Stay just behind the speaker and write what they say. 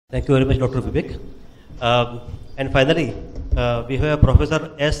Thank you very much, Dr. Vivek. And finally, we have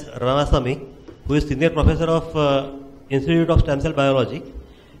Professor S. Ramaswamy, who is Senior Professor of Institute of Stem Cell Biology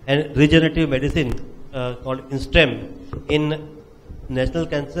and Regenerative Medicine called inStem in National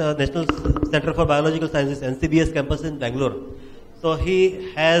Center for Biological Sciences, NCBS campus in Bangalore. So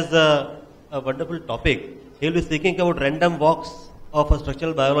he has a wonderful topic. He will be speaking about random walks of a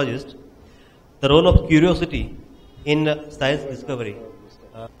structural biologist, the role of curiosity in science discovery.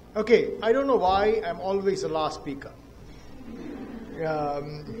 Okay, I don't know why I'm always the last speaker.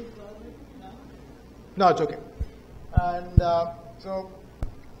 No, it's okay. And so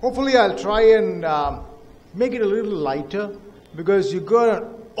hopefully I'll try and make it a little lighter, because you got an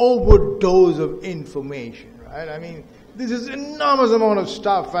overdose of information, right? I mean, this is enormous amount of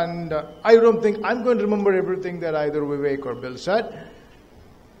stuff, and I don't think I'm going to remember everything that either Vivek or Bill said.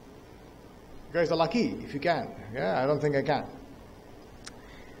 You guys are lucky if you can. Yeah, I don't think I can.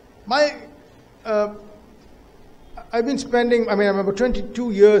 I've been spending, I'm about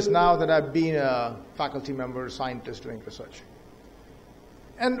 22 years now that I've been a faculty member, scientist doing research.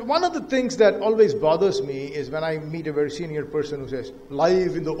 And one of the things that always bothers me is when I meet a very senior person who says,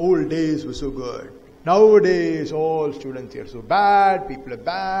 life in the old days was so good. Nowadays, all students are so bad, people are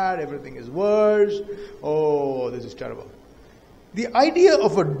bad, everything is worse. Oh, this is terrible. The idea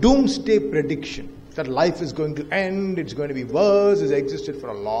of a doomsday prediction, that life is going to end, it's going to be worse, has existed for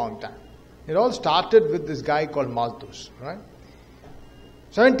a long time. It all started with this guy called Malthus, right?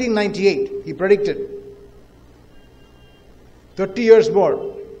 1798, he predicted 30 years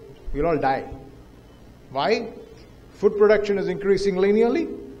more, we'll all die. Why? Food production is increasing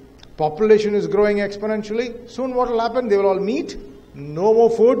linearly, population is growing exponentially. Soon what will happen? They will all meet, no more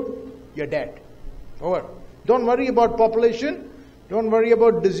food, you're dead. Over. Don't worry about population, don't worry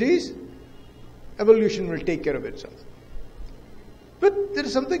about disease, evolution will take care of itself. But there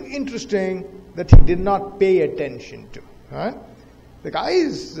is something interesting that he did not pay attention to. Right? The guy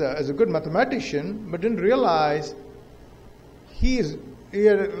is a good mathematician, but didn't realize he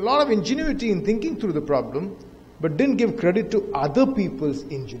had a lot of ingenuity in thinking through the problem, but didn't give credit to other people's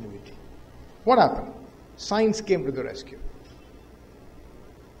ingenuity. What happened? Science came to the rescue.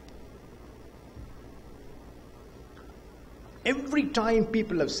 Every time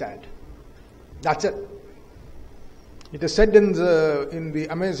people have said, that's it. It is said in the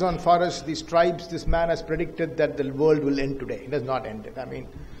Amazon forest, these tribes, this man has predicted that the world will end today. It has not ended. I mean,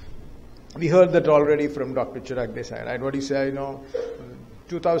 we heard that already from Dr. Chirag Desai, right? What he said,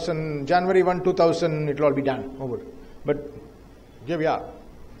 January 1, 2000, it will all be done, over. But here we are.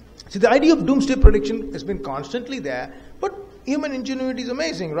 See, the idea of doomsday prediction has been constantly there, but human ingenuity is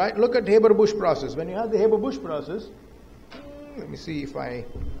amazing, right? Look at Haber-Bosch process. When you have the Haber-Bosch process, let me see if I...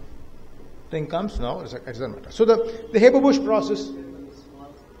 thing comes now, it doesn't matter. So the Haber-Bosch process,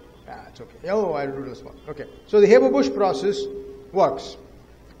 it's okay. Oh, I'll do this one. Okay. So the Haber-Bosch process works.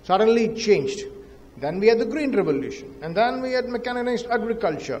 Suddenly it changed. Then we had the Green Revolution. And then we had mechanized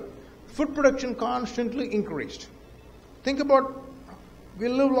agriculture. Food production constantly increased. Think about, we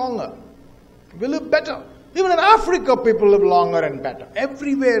live longer. We live better. Even in Africa, people live longer and better.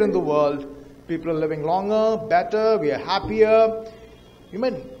 Everywhere in the world, people are living longer, better, we are happier. You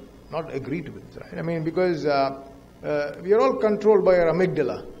might not agree to it, right? I mean, because we are all controlled by our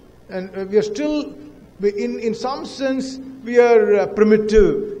amygdala. And we are still, in some sense, we are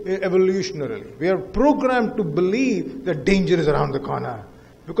primitive evolutionarily. We are programmed to believe that danger is around the corner.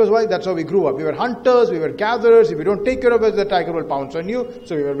 Because why? That's how we grew up. We were hunters, we were gatherers. If you don't take care of us, the tiger will pounce on you.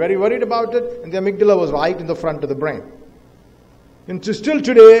 So we were very worried about it. And the amygdala was right in the front of the brain. And so still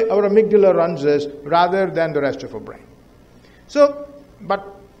today, our amygdala runs us rather than the rest of our brain. So,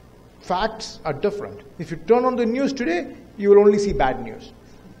 but facts are different. If you turn on the news today, you will only see bad news.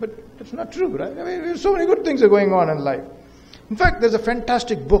 But that's not true, right? I mean, so many good things are going on in life. In fact, there's a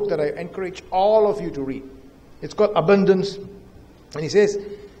fantastic book that I encourage all of you to read. It's called Abundance. And he says,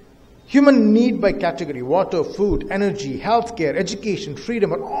 human need by category, water, food, energy, healthcare, education,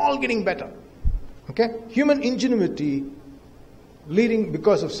 freedom are all getting better. Okay? Human ingenuity leading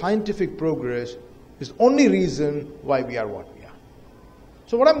because of scientific progress is the only reason why we are what we are.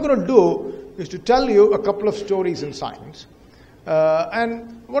 So what I'm going to do is to tell you a couple of stories in science.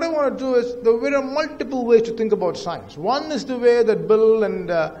 And what I want to do is, there are multiple ways to think about science. One is the way that Bill and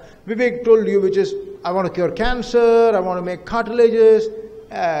Vivek told you, which is, I want to cure cancer, I want to make cartilages.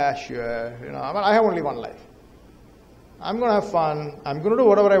 Sure, I have only one life. I'm going to have fun, I'm going to do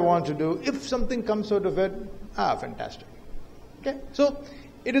whatever I want to do. If something comes out of it, fantastic. Okay, so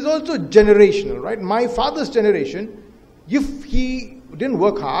it is also generational, right? My father's generation, if he didn't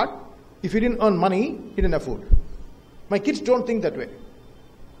work hard, if he didn't earn money, he didn't have food. My kids don't think that way.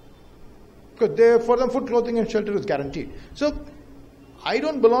 Because for them, food, clothing, and shelter is guaranteed. So I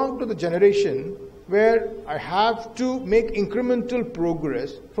don't belong to the generation where I have to make incremental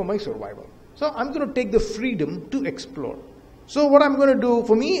progress for my survival. So I'm going to take the freedom to explore. So what I'm going to do,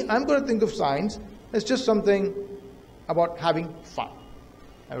 for me, I'm going to think of science as just something about having fun.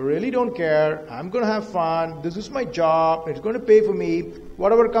 I really don't care. I'm going to have fun. This is my job. It's going to pay for me.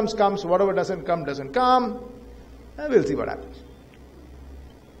 Whatever comes, comes. Whatever doesn't come, doesn't come. And we'll see what happens.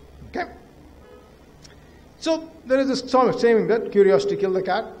 Okay? So there is this sort of saying that curiosity killed the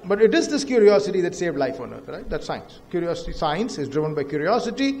cat. But it is this curiosity that saved life on Earth, right? That's science. Curiosity, science is driven by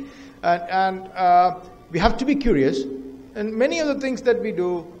curiosity. And we have to be curious. And many of the things that we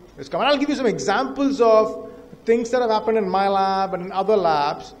do is come. I'll give you some examples of things that have happened in my lab and in other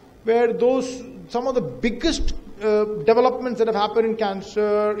labs where some of the biggest developments that have happened in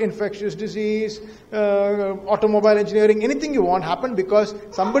cancer, infectious disease, automobile engineering, anything you want happened because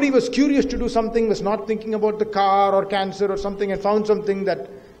somebody was curious to do something, was not thinking about the car or cancer or something, and found something that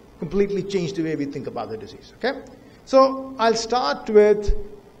completely changed the way we think about the disease. Okay? So I'll start with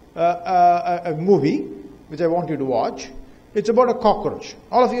a movie which I want you to watch. It's about a cockroach.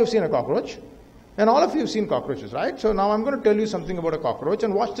 All of you have seen a cockroach. And all of you have seen cockroaches, right? So now I'm going to tell you something about a cockroach,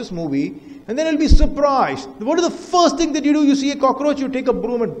 and watch this movie, and then you'll be surprised. What is the first thing that you do? You see a cockroach, you take a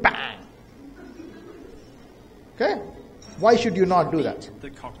broom and bang. Okay? Why should you not do that? The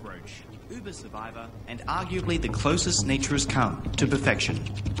cockroach, uber survivor, and arguably the closest nature has come to perfection.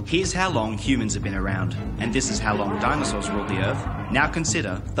 Here's how long humans have been around, and this is how long dinosaurs ruled the earth. Now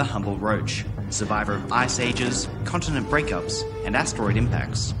consider the humble roach, survivor of ice ages, continent breakups, and asteroid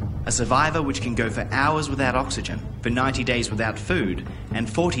impacts. A survivor which can go for hours without oxygen, for 90 days without food, and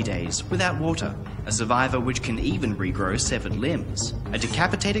 40 days without water. A survivor which can even regrow severed limbs. A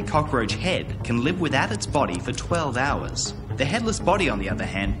decapitated cockroach head can live without its body for 12 hours. The headless body, on the other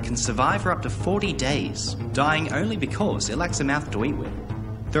hand, can survive for up to 40 days, dying only because it lacks a mouth to eat with.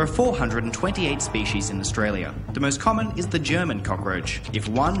 There are 428 species in Australia. The most common is the German cockroach. If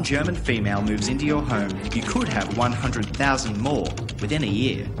one German female moves into your home, you could have 100,000 more within a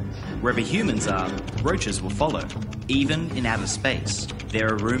year. Wherever humans are, roaches will follow, even in outer space.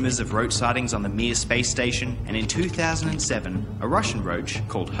 There are rumours of roach sightings on the Mir space station, and in 2007, a Russian roach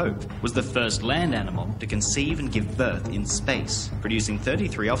called Hope was the first land animal to conceive and give birth in space, producing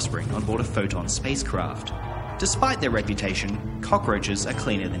 33 offspring on board a Photon spacecraft. Despite their reputation, cockroaches are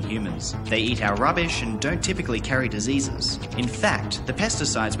cleaner than humans. They eat our rubbish and don't typically carry diseases. In fact, the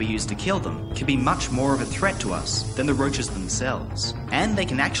pesticides we use to kill them can be much more of a threat to us than the roaches themselves. And they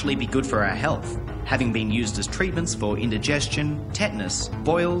can actually be good for our health, having been used as treatments for indigestion, tetanus,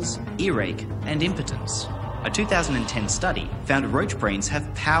 boils, earache, and impotence. A 2010 study found roach brains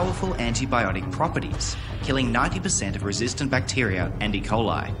have powerful antibiotic properties, killing 90% of resistant bacteria and E.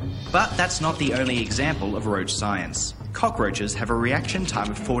 coli. But that's not the only example of roach science. Cockroaches have a reaction time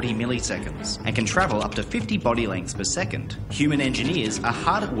of 40 milliseconds and can travel up to 50 body lengths per second. Human engineers are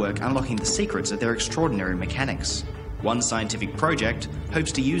hard at work unlocking the secrets of their extraordinary mechanics. One scientific project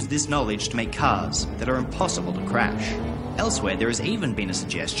hopes to use this knowledge to make cars that are impossible to crash. Elsewhere, there has even been a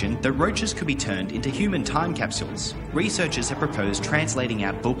suggestion that roaches could be turned into human time capsules. Researchers have proposed translating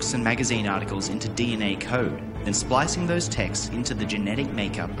out books and magazine articles into DNA code, then splicing those texts into the genetic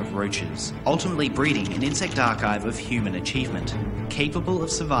makeup of roaches, ultimately breeding an insect archive of human achievement, capable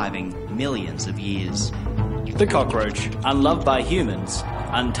of surviving millions of years. The cockroach, unloved by humans,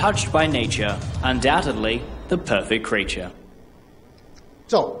 untouched by nature, undoubtedly the perfect creature.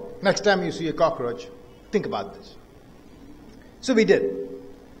 So, next time you see a cockroach, think about this. So we did.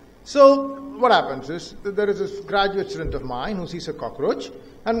 So what happens is, there is this graduate student of mine who sees a cockroach,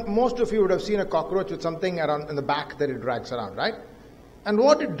 and most of you would have seen a cockroach with something around in the back that it drags around, right? And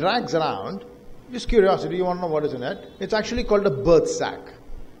what it drags around, just curiosity, you want to know what is in it? It's actually called a birth sac.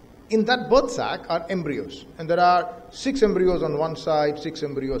 In that birth sac are embryos, and there are 6 embryos on one side, 6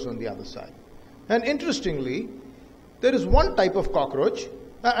 embryos on the other side. And interestingly, there is one type of cockroach,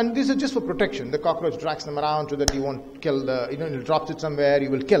 and this is just for protection. The cockroach drags them around so that you won't kill it drops it somewhere, you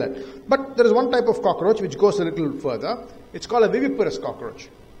will kill it. But there is one type of cockroach which goes a little further. It's called a viviparous cockroach.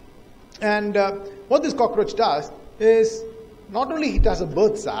 And what this cockroach does is, not only it has a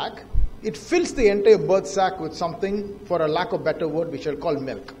birth sac, it fills the entire birth sac with something, for a lack of better word, we shall call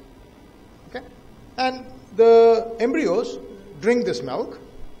milk. Okay? And the embryos drink this milk,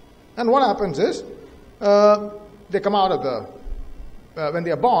 and what happens is, they come out of the when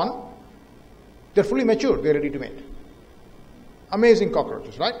they are born, they're fully mature, they're ready to mate. Amazing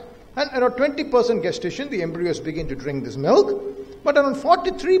cockroaches, right? And around 20% gestation, the embryos begin to drink this milk, but around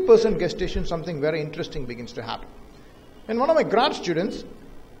 43% gestation, something very interesting begins to happen. And one of my grad students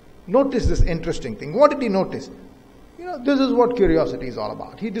noticed this interesting thing. What did he notice? You know, this is what curiosity is all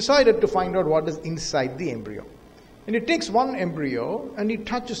about. He decided to find out what is inside the embryo. And he takes one embryo and he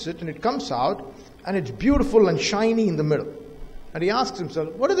touches it and it comes out and it's beautiful and shiny in the middle. And he asks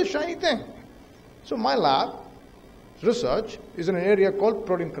himself, what is the shiny thing? So my lab research is in an area called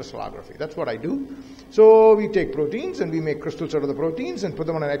protein crystallography. That's what I do. So we take proteins and we make crystals out of the proteins and put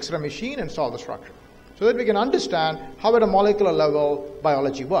them on an X-ray machine and solve the structure, so that we can understand how at a molecular level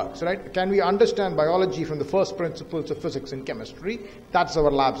biology works, right? Can we understand biology from the first principles of physics and chemistry? That's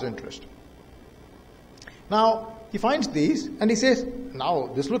our lab's interest. Now, he finds these and he says, now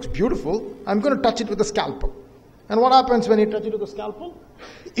this looks beautiful, I'm going to touch it with a scalpel. And what happens when you touch it with a scalpel?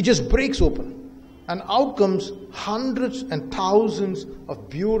 It just breaks open. And out comes hundreds and thousands of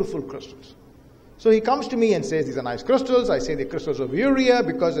beautiful crystals. So he comes to me and says, these are nice crystals. I say they're crystals of urea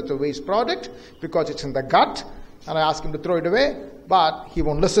because it's a waste product, because it's in the gut. And I ask him to throw it away, but he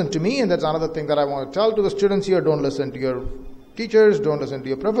won't listen to me. And that's another thing that I want to tell to the students here. Don't listen to your teachers, don't listen to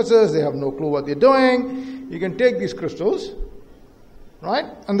your professors. They have no clue what they're doing. You can take these crystals, right,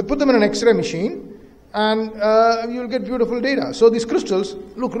 and put them in an X-ray machine, and you'll get beautiful data. So these crystals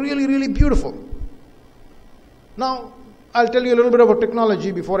look really, really beautiful. Now, I'll tell you a little bit about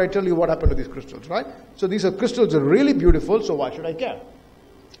technology before I tell you what happened to these crystals, right? So these crystals are really beautiful, so why should I care?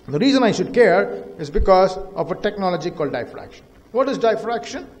 The reason I should care is because of a technology called diffraction. What is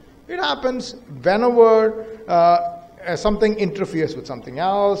diffraction? It happens whenever something interferes with something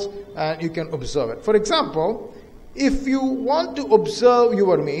else, and you can observe it. For example, if you want to observe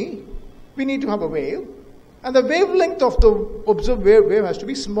you or me, we need to have a wave, and the wavelength of the observed wave has to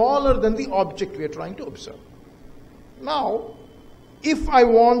be smaller than the object we are trying to observe. Now, if I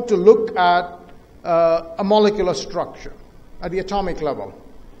want to look at a molecular structure at the atomic level,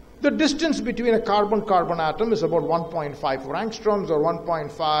 the distance between a carbon-carbon atom is about 1.54 angstroms, or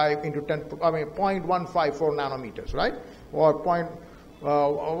 1.5 into 0.154 nanometers, right? Or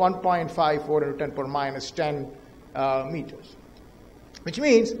 1.54 into 10 per minus 10 meters. Which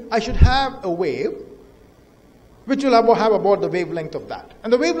means I should have a wave which will have about the wavelength of that.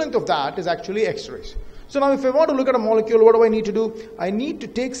 And the wavelength of that is actually X-rays. So now if I want to look at a molecule, what do I need to do? I need to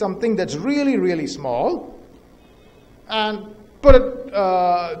take something that's really, really small and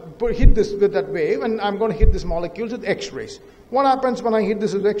hit this with that wave, and I'm going to hit this molecule with X-rays. What happens when I hit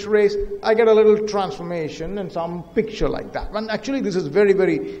this with X-rays? I get a little transformation and some picture like that. And actually this is very,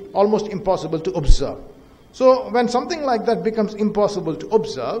 very almost impossible to observe. So when something like that becomes impossible to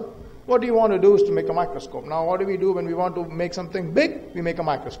observe, what you want to do is to make a microscope. Now what do we do when we want to make something big? We make a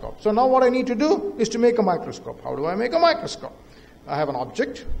microscope. So now what I need to do is to make a microscope. How do I make a microscope? I have an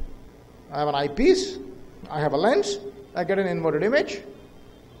object, I have an eyepiece, I have a lens, I get an inverted image.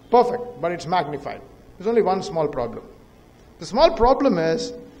 Perfect, but it's magnified. There's only one small problem. The small problem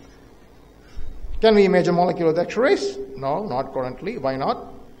is, can we image a molecule with X-rays? No, not currently. Why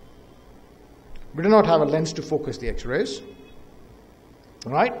not? We do not have a lens to focus the X-rays.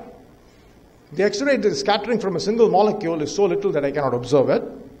 All right? The X-ray that is scattering from a single molecule is so little that I cannot observe it.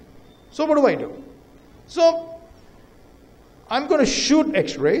 So what do I do? So I'm going to shoot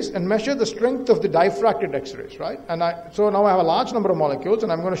X-rays and measure the strength of the diffracted X-rays, right? And so now I have a large number of molecules,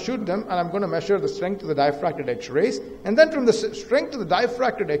 and I'm going to shoot them, and I'm going to measure the strength of the diffracted X-rays. And then from the strength of the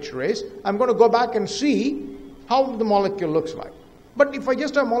diffracted X-rays, I'm going to go back and see how the molecule looks like. But if I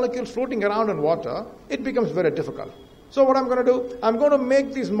just have molecules floating around in water, it becomes very difficult. So what I'm going to do, I'm going to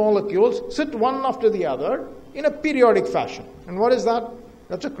make these molecules sit one after the other in a periodic fashion. And what is that?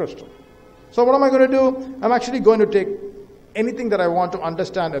 That's a crystal. So what am I going to do? I'm actually going to take anything that I want to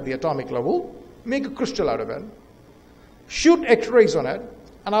understand at the atomic level, make a crystal out of it, shoot X-rays on it,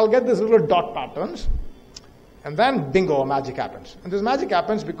 and I'll get these little dot patterns, and then bingo, magic happens. And this magic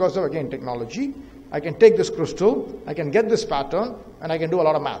happens because of, again, technology. I can take this crystal, I can get this pattern, and I can do a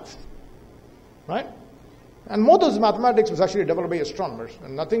lot of math, right? And most of this mathematics was actually developed by astronomers,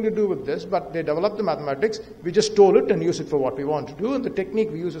 and nothing to do with this, but they developed the mathematics. We just stole it and use it for what we want to do, and the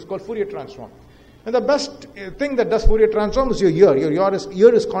technique we use is called Fourier transform. And the best thing that does Fourier transform is your ear. Your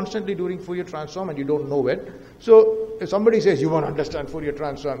ear is constantly doing Fourier transform and you don't know it. So if somebody says you want to understand Fourier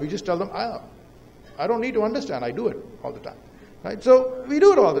transform, we just tell them, I don't need to understand, I do it all the time. Right? So we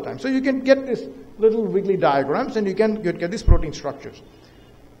do it all the time. So you can get these little wiggly diagrams and you can get these protein structures.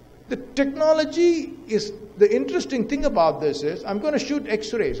 The technology is, the interesting thing about this is, I'm going to shoot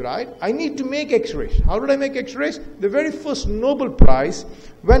X-rays, right? I need to make X-rays. How did I make X-rays? The very first Nobel Prize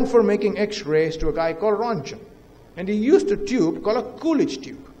went for making X-rays to a guy called Röntgen. And he used a tube called a Coolidge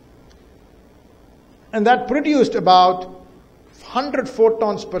tube. And that produced about 100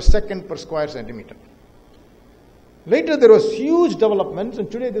 photons per second per square centimeter. Later there was huge developments,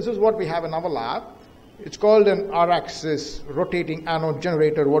 and today this is what we have in our lab. It's called an R-axis rotating anode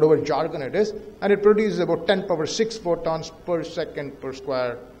generator, whatever jargon it is, and it produces about 10 power 6 photons per second per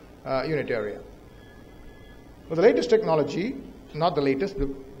square unit area. But the latest technology, not the latest,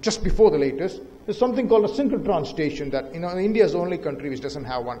 just before the latest, is something called a synchrotron station that, India is the only country which doesn't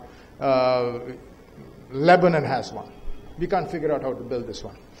have one. Lebanon has one. We can't figure out how to build this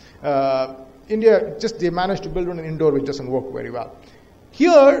one. India, they managed to build one in indoor, which doesn't work very well.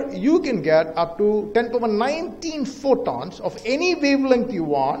 Here, you can get up to 10 power 19 photons of any wavelength you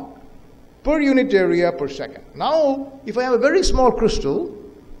want per unit area per second. Now, if I have a very small crystal,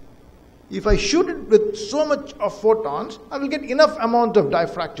 if I shoot it with so much of photons, I will get enough amount of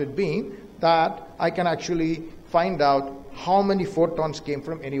diffracted beam that I can actually find out how many photons came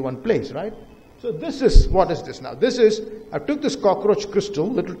from any one place, right? So this is, what is this now? I took this cockroach crystal,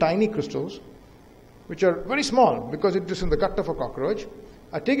 little tiny crystals, which are very small because it is in the gut of a cockroach.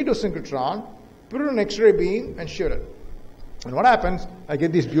 I take it to a synchrotron, put it on an X-ray beam, and shoot it. And what happens? I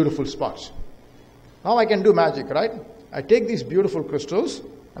get these beautiful spots. Now I can do magic, right? I take these beautiful crystals,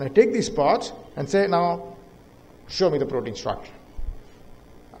 and I take these spots, and say, now, show me the protein structure.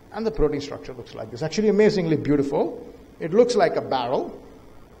 And the protein structure looks like this. Actually amazingly beautiful. It looks like a barrel,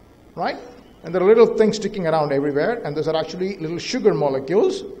 right? And there are little things sticking around everywhere, and those are actually little sugar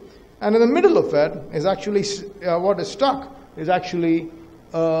molecules. And in the middle of it is actually, what is stuck is actually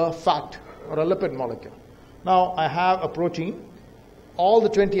a fat or a lipid molecule. Now, I have a protein. All the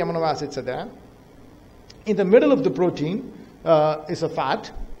 20 amino acids are there. In the middle of the protein is a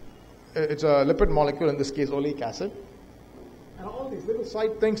fat. It's a lipid molecule, in this case, oleic acid. And all these little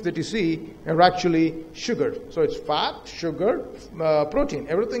side things that you see are actually sugar. So it's fat, sugar, protein.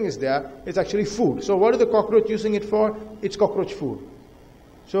 Everything is there. It's actually food. So what is the cockroach using it for? It's cockroach food.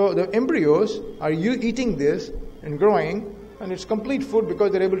 So the embryos are eating this and growing, and it's complete food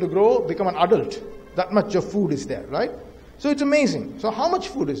because they're able to grow, become an adult. That much of food is there, right? So it's amazing. So how much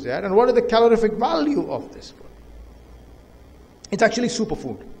food is there, and what is the calorific value of this food? It's actually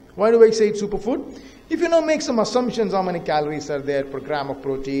superfood. Why do I say it's superfood? If you make some assumptions, how many calories are there per gram of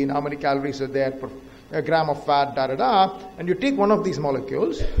protein, how many calories are there per gram of fat, and you take one of these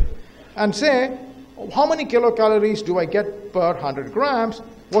molecules and say, how many kilocalories do I get per 100 grams?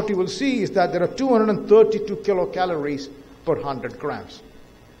 What you will see is that there are 232 kilocalories per 100 grams.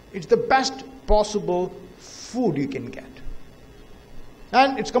 It's the best possible food you can get.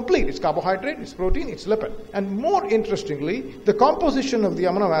 And it's complete. It's carbohydrate, it's protein, it's lipid. And more interestingly, the composition of the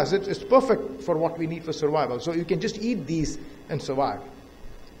amino acids is perfect for what we need for survival. So you can just eat these and survive.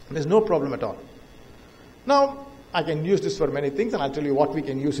 There's no problem at all. Now, I can use this for many things, and I'll tell you what we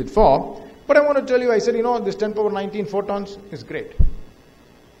can use it for. But I want to tell you, I said, this 10 power 19 photons is great.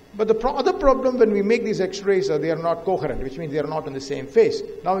 But the other problem when we make these X-rays, they are not coherent, which means they are not in the same phase.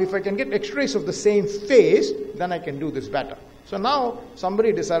 Now, if I can get X-rays of the same phase, then I can do this better. So now,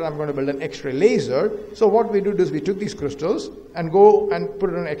 somebody decided I'm going to build an X-ray laser. So what we did is we took these crystals and go and put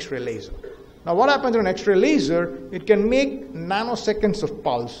it on an X-ray laser. Now, what happens on an X-ray laser? It can make nanoseconds of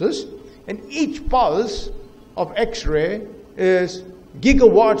pulses, and each pulse of X-ray is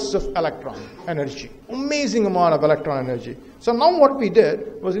gigawatts of electron energy. Amazing amount of electron energy. So now what we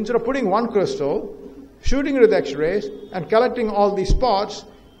did was, instead of putting one crystal, shooting it with X-rays, and collecting all these spots,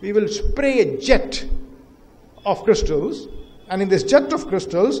 we will spray a jet of crystals. And in this jet of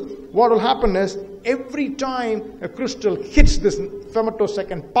crystals, what will happen is, every time a crystal hits this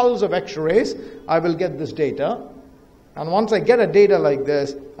femtosecond pulse of X-rays, I will get this data. And once I get a data like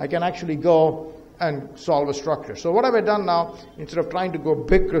this, I can actually go and solve a structure. So what have I done now? Instead of trying to go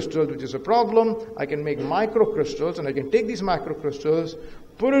big crystals, which is a problem, I can make microcrystals, and I can take these microcrystals,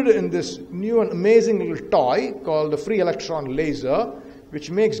 put it in this new and amazing little toy called the free electron laser, which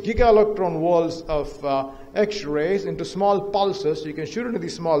makes giga-electron walls of X-rays into small pulses. So you can shoot into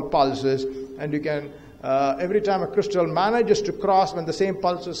these small pulses, and you can, every time a crystal manages to cross when the same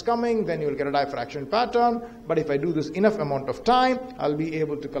pulse is coming, then you'll get a diffraction pattern. But if I do this enough amount of time, I'll be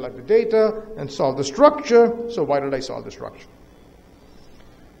able to collect the data and solve the structure. So why did I solve the structure?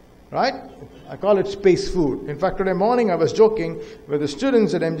 Right? I call it space food. In fact, today morning I was joking with the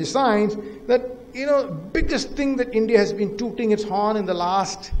students at MG Science that, biggest thing that India has been tooting its horn in the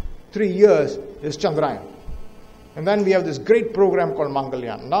last 3 years is Chandrayaan. And then we have this great program called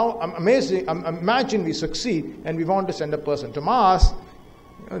Mangalyaan. Now, imagine we succeed and we want to send a person to Mars.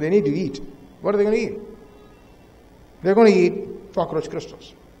 They need to eat. What are they going to eat? They're going to eat cockroach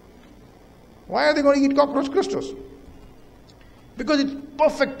crystals. Why are they going to eat cockroach crystals? Because it's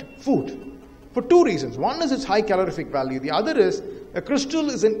perfect food for two reasons. One is its high calorific value. The other is a crystal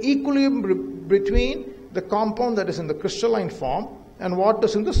is an equilibrium between the compound that is in the crystalline form and what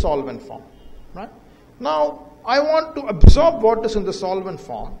is in the solvent form. Right? Now, I want to absorb what is in the solvent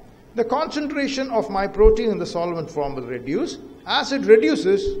form. The concentration of my protein in the solvent form will reduce. As it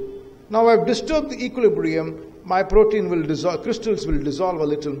reduces, now I've disturbed the equilibrium, my protein will dissolve, crystals will dissolve a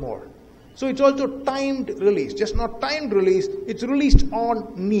little more. So it's also timed release, just not timed release, it's released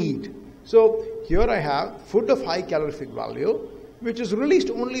on need. So here I have food of high calorific value, which is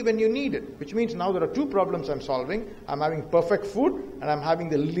released only when you need it, which means now there are two problems I'm solving. I'm having perfect food and I'm having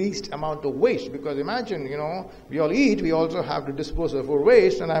the least amount of waste, because imagine, we all eat, we also have to dispose of our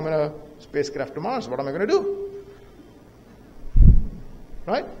waste, and I'm in a spacecraft to Mars. What am I going to do?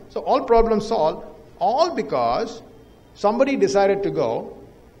 Right? So all problems solved, all because somebody decided to go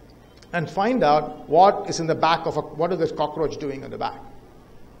and find out what is in the back of what is this cockroach doing in the back.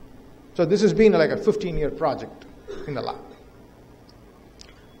 So this has been like a 15-year project in the lab.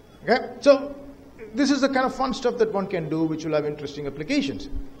 Okay, so this is the kind of fun stuff that one can do, which will have interesting applications.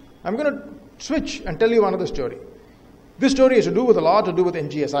 I'm going to switch and tell you another story. This story has to do with a lot to do with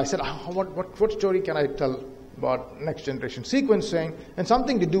NGS. I said, what story can I tell about next generation sequencing, and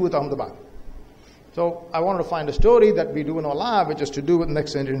something to do with Ahmedabad. So I wanted to find a story that we do in our lab, which is to do with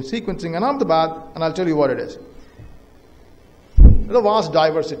next generation sequencing in Ahmedabad, and I'll tell you what it is. There's a vast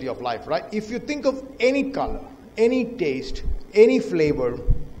diversity of life, right? If you think of any color, any taste, any flavor,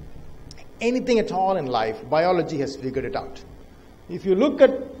 anything at all in life, biology has figured it out. If you look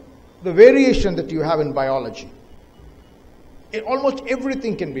at the variation that you have in biology, almost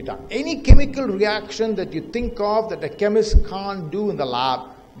everything can be done. Any chemical reaction that you think of that a chemist can't do in the lab,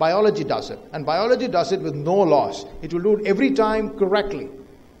 biology does it. And biology does it with no loss. It will do it every time correctly.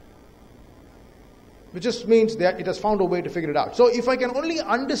 Which just means that it has found a way to figure it out. So if I can only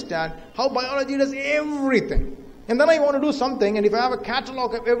understand how biology does everything, and then I want to do something, and if I have a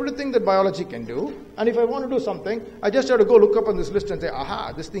catalog of everything that biology can do, and if I want to do something, I just have to go look up on this list and say,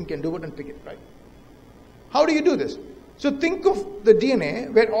 aha, this thing can do it, and pick it, right? How do you do this? So think of the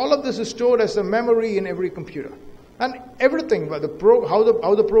DNA, where all of this is stored as a memory in every computer. And everything, how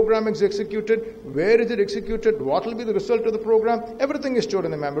the program is executed, where is it executed, what will be the result of the program, everything is stored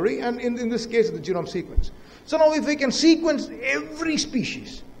in the memory, and in this case, the genome sequence. So now if we can sequence every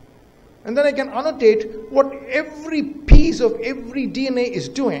species, and then I can annotate what every piece of every DNA is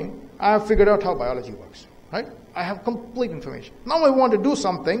doing, I have figured out how biology works, right? I have complete information. Now I want to do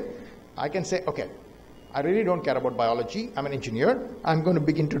something, I can say, okay, I really don't care about biology, I'm an engineer, I'm going to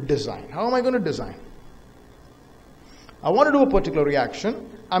begin to design. How am I going to design? I want to do a particular reaction,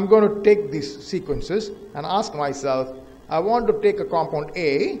 I'm going to take these sequences and ask myself, I want to take a compound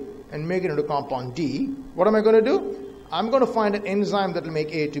A and make it into compound D. What am I going to do? I'm going to find an enzyme that will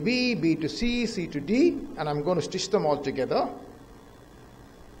make A to B, B to C, C to D, and I'm going to stitch them all together,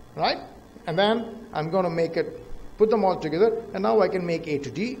 right? And then I'm going to put them all together, and now I can make A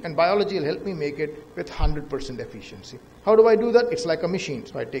to D, and biology will help me make it with 100% efficiency. How do I do that? It's like a machine.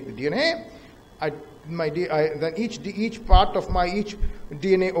 So I take the DNA, then each part of each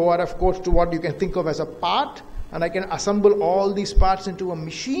DNA ORF codes to what you can think of as a part, and I can assemble all these parts into a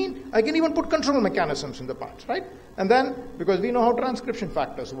machine. I can even put control mechanisms in the parts, right? And then, because we know how transcription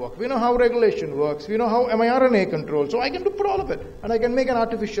factors work, we know how regulation works, we know how mRNA controls, so I can put all of it, and I can make an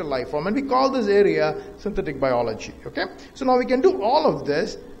artificial life form, and we call this area synthetic biology, okay? So now we can do all of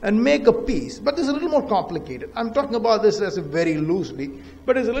this and make a piece, but it's a little more complicated. I'm talking about this as very loosely,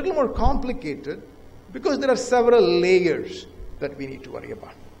 but it's a little more complicated because there are several layers that we need to worry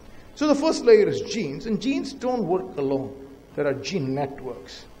about. So the first layer is genes, and genes don't work alone. There are gene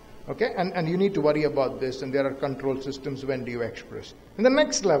networks, okay? And you need to worry about this, and there are control systems. When do you express? And the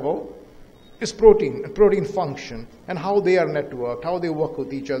next level is protein, and protein function, and how they are networked, how they work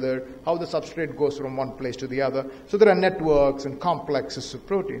with each other, how the substrate goes from one place to the other. So there are networks and complexes of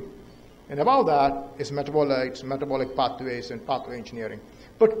protein. And above that is metabolites, metabolic pathways, and pathway engineering.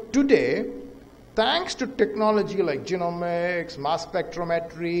 But today, thanks to technology like genomics, mass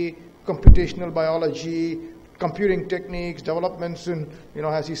spectrometry, computational biology, computing techniques, developments in,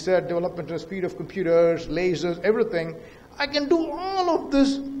 as he said, development at the speed of computers, lasers, everything, I can do all of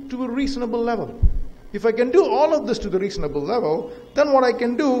this to a reasonable level. If I can do all of this to the reasonable level, then what I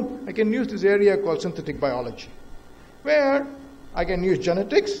can do, I can use this area called synthetic biology, where I can use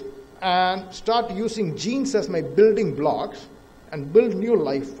genetics and start using genes as my building blocks and build new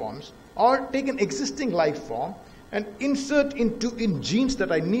life forms, or take an existing life form and insert in genes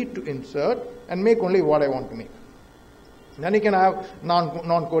that I need to insert and make only what I want to make. Then you can have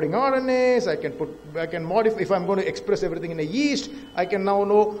non-coding RNAs. I can modify. If I'm going to express everything in a yeast, I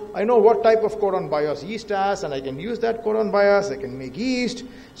know what type of codon bias yeast has, and I can use that codon bias. I can make yeast.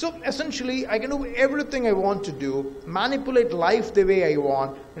 So essentially, I can do everything I want to do, manipulate life the way I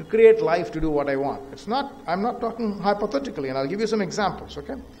want, and create life to do what I want. I'm not talking hypothetically, and I'll give you some examples,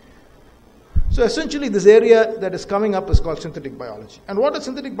 okay? So essentially, this area that is coming up is called synthetic biology. And what does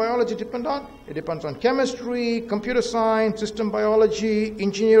synthetic biology depend on? It depends on chemistry, computer science, system biology,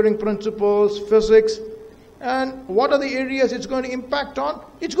 engineering principles, physics. And what are the areas it's going to impact on?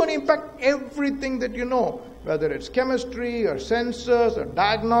 It's going to impact everything that you know, whether it's chemistry or sensors or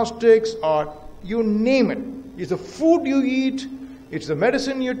diagnostics or you name it. It's the food you eat, it's the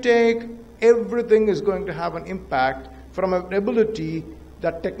medicine you take, everything is going to have an impact from an ability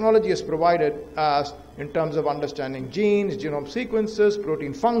that technology has provided us in terms of understanding genes, genome sequences,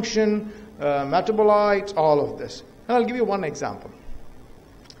 protein function, metabolites, all of this. And I'll give you one example.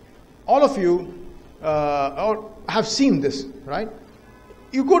 All of you have seen this, right?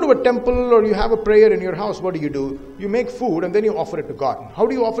 You go to a temple or you have a prayer in your house, what do? You make food and then you offer it to God. How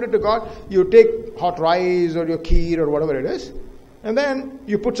do you offer it to God? You take hot rice or your kheer or whatever it is, and then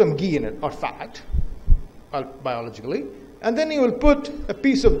you put some ghee in it, or fat, biologically. And then you will put a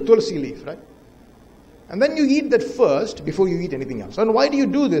piece of tulsi leaf, right? And then you eat that first before you eat anything else. And why do you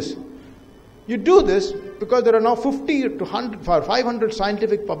do this? You do this because there are now 50 to 500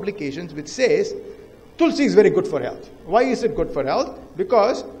 scientific publications which says tulsi is very good for health. Why is it good for health?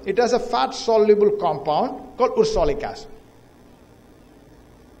 Because it has a fat-soluble compound called ursolic acid.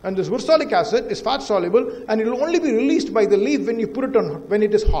 And this ursolic acid is fat-soluble, and it will only be released by the leaf when you put it on when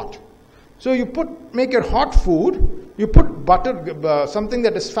it is hot. So you make your hot food. You put butter, something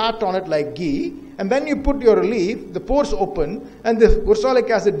that is fat on it like ghee, and then you put your leaf, the pores open, and the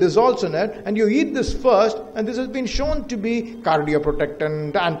ursolic acid dissolves in it, and you eat this first, and this has been shown to be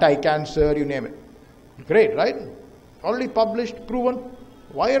cardioprotectant, anti-cancer, you name it. Great, right? Already published, proven.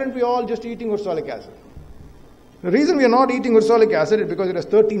 Why aren't we all just eating ursolic acid? The reason we are not eating ursolic acid is because it has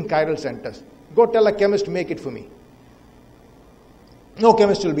 13 chiral centers. Go tell a chemist to make it for me. No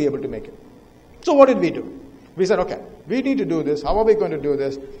chemist will be able to make it. So what did we do? We said, okay, we need to do this. How are we going to do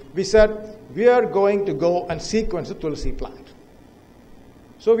this? We said, we are going to go and sequence the tulsi plant.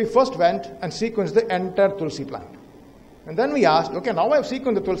 So we first went and sequenced the entire tulsi plant. And then we asked, okay, now I've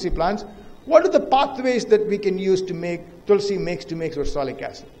sequenced the tulsi plants. What are the pathways that we can use to make tulsi makes ursolic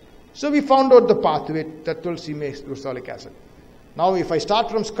acid? So we found out the pathway that tulsi makes ursolic acid. Now if I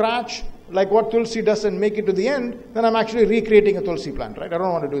start from scratch, like what tulsi does and make it to the end, then I'm actually recreating a tulsi plant, right? I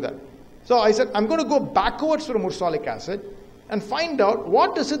don't want to do that. So I said, I'm going to go backwards from ursolic acid and find out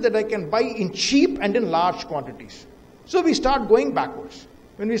what is it that I can buy in cheap and in large quantities. So we start going backwards.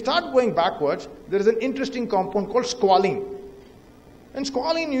 When we start going backwards, there is an interesting compound called squalene. And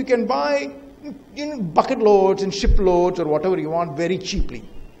squalene you can buy in bucket loads and ship loads or whatever you want very cheaply.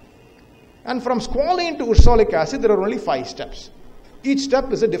 And from squalene to ursolic acid, there are only 5 steps. Each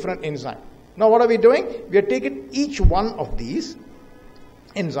step is a different enzyme. Now what are we doing? We are taking each one of these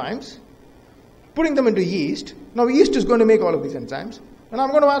enzymes, putting them into yeast. Now yeast is going to make all of these enzymes. And I'm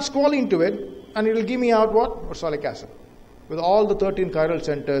going to add squalene to it, and it will give me out what? Ursolic acid. With all the 13 chiral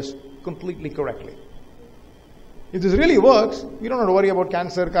centers completely correctly. If this really works, we don't have to worry about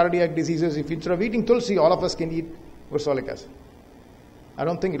cancer, cardiac diseases. If instead of eating tulsi, all of us can eat ursolic acid. I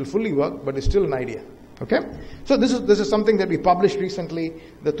don't think it will fully work, but it's still an idea. Okay? So this is something that we published recently,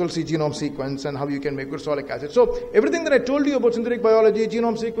 the tulsi genome sequence and how you can make ursolic acid. So everything that I told you about synthetic biology,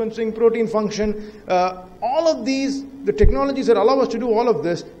 genome sequencing, protein function, all of these, the technologies that allow us to do all of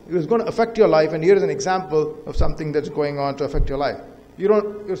this is going to affect your life. And here is an example of something that's going on to affect your life.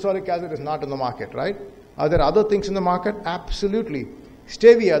 Ursolic acid is not in the market, right? Are there other things in the market? Absolutely.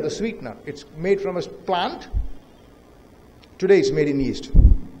 Stevia, the sweetener, it's made from a plant. Today it's made in yeast.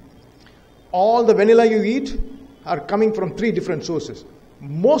 All the vanilla you eat are coming from 3 different sources.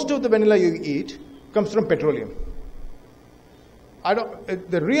 Most of the vanilla you eat comes from petroleum.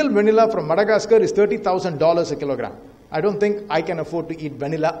 The real vanilla from Madagascar is $30,000 a kilogram. I don't think I can afford to eat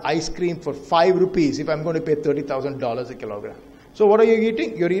vanilla ice cream for 5 rupees if I'm going to pay $30,000 a kilogram. So what are you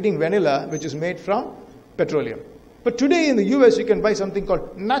eating? You're eating vanilla, which is made from petroleum. But today in the US, you can buy something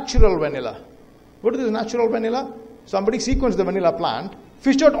called natural vanilla. What is this natural vanilla? Somebody sequenced the vanilla plant,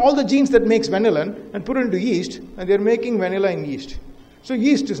 fished out all the genes that makes vanillin, and put it into yeast, and they're making vanilla in yeast. So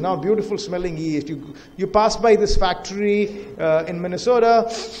yeast is now beautiful smelling yeast. You pass by this factory in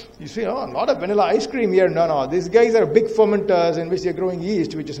Minnesota, you see, oh, a lot of vanilla ice cream here. No, these guys are big fermenters in which they're growing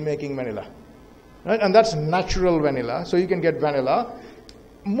yeast, which is making vanilla. Right? And that's natural vanilla. So you can get vanilla.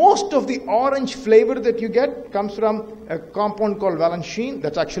 most of the orange flavor that you get comes from a compound called valencine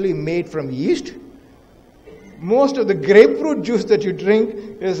that's actually made from yeast. Most of the grapefruit juice that you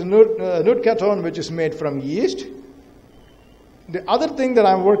drink is nutcatone, which is made from yeast. The other thing that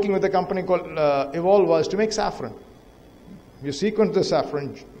I'm working with a company called Evolve was to make saffron. You sequence the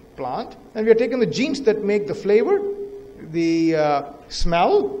saffron plant, and we are taking the genes that make the flavor, the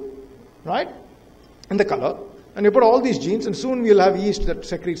smell, right, and the color. And you put all these genes, and soon we'll have yeast that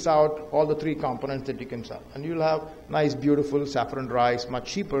secretes out all the 3 components that you can sell. And you'll have nice, beautiful saffron rice,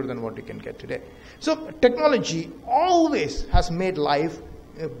 much cheaper than what you can get today. So technology always has made life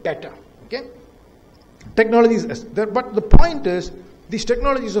better. Okay? Technology is there, but the point is, these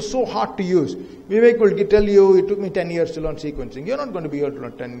technologies are so hard to use. Vivek will tell you, it took me 10 years to learn sequencing. You're not going to be able to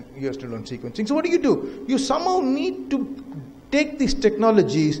learn 10 years to learn sequencing. So what do? You somehow need to take these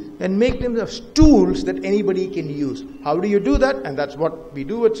technologies and make them as tools that anybody can use. How do you do that? And that's what we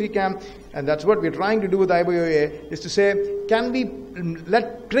do at CCAM, and that's what we're trying to do with IBOA, is to say, can we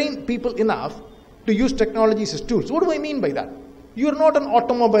train people enough to use technologies as tools? What do I mean by that? You're not an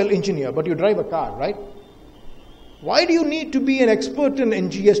automobile engineer, but you drive a car, right? Why do you need to be an expert in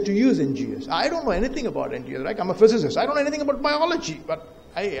NGS to use NGS? I don't know anything about NGS, right? I'm a physicist. I don't know anything about biology, but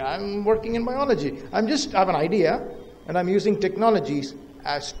I'm working in biology. I have an idea, and I'm using technologies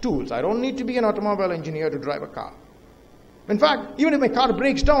as tools. I don't need to be an automobile engineer to drive a car. In fact, even if my car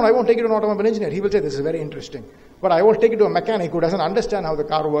breaks down, I won't take it to an automobile engineer. He will say, this is very interesting. But I will take it to a mechanic who doesn't understand how the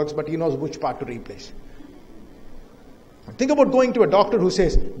car works, but he knows which part to replace. Think about going to a doctor who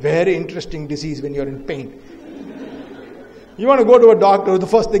says, very interesting disease when you're in pain. You want to go to a doctor, the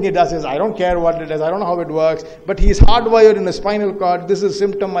first thing he does is, I don't care what it is, I don't know how it works, but he's hardwired in a spinal cord, this is a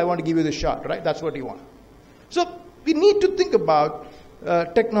symptom, I want to give you the shot, right? That's what you want. So we need to think about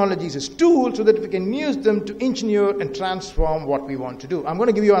technologies as tools so that we can use them to engineer and transform what we want to do. I'm going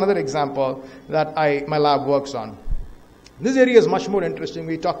to give you another example that my lab works on. This area is much more interesting.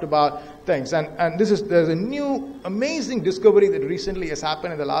 We talked about things, and there's a new amazing discovery that recently has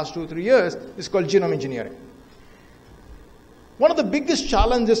happened in the last 2-3 years. It's called genome engineering. One of the biggest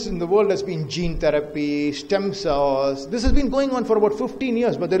challenges in the world has been gene therapy, stem cells. This has been going on for about 15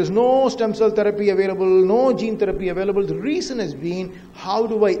 years, but there is no stem cell therapy available, no gene therapy available. The reason has been, how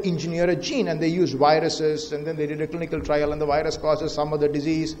do I engineer a gene? And they used viruses, and then they did a clinical trial, and the virus causes some other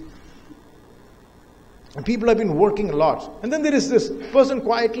disease. And people have been working a lot. And then there is this person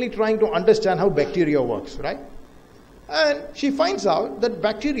quietly trying to understand how bacteria works, right? And she finds out that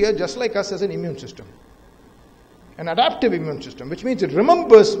bacteria, just like us, has an immune system. An adaptive immune system, which means it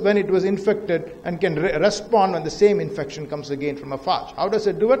remembers when it was infected and can respond when the same infection comes again from a phage. How does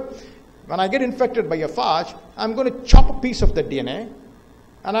it do it? When I get infected by a phage, I'm going to chop a piece of the DNA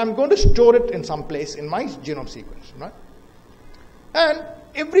and I'm going to store it in some place in my genome sequence, right? And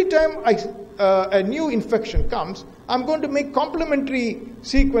every time a new infection comes, I'm going to make complementary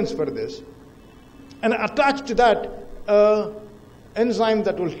sequence for this and attach to that enzyme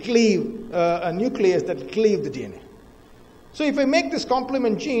that will cleave, a nuclease that will cleave the DNA. So if I make this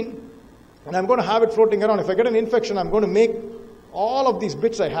complement gene, and I'm going to have it floating around, if I get an infection, I'm going to make all of these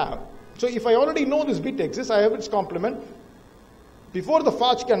bits I have. So if I already know this bit exists, I have its complement. Before the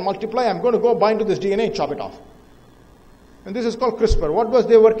phage can multiply, I'm going to go bind to this DNA and chop it off. And this is called CRISPR. What was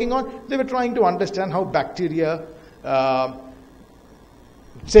they working on? They were trying to understand how bacteria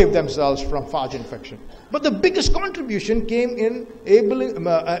save themselves from phage infection. But the biggest contribution came in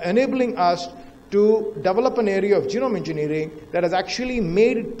enabling us to develop an area of genome engineering that has actually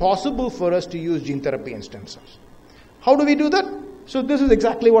made it possible for us to use gene therapy and stem cells. How do we do that? So this is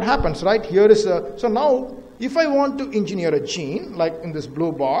exactly what happens, right? Here is so now, if I want to engineer a gene, like in this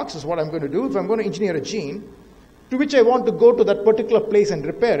blue box, is what I'm going to do. If I'm going to engineer a gene, to which I want to go to that particular place and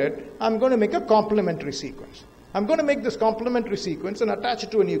repair it, I'm going to make a complementary sequence. I'm going to make this complementary sequence and attach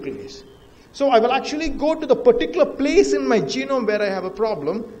it to a nuclease. So I will actually go to the particular place in my genome where I have a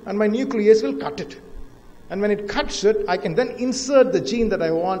problem, and my nuclease will cut it. And when it cuts it, I can then insert the gene that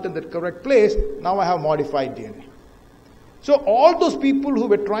I want in that correct place. Now I have modified DNA. So all those people who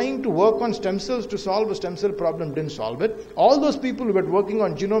were trying to work on stem cells to solve a stem cell problem didn't solve it. All those people who were working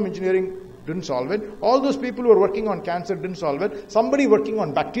on genome engineering didn't solve it. All those people who were working on cancer didn't solve it. Somebody working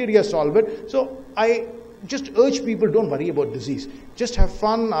on bacteria solved it. So I just urge people, don't worry about disease. Just have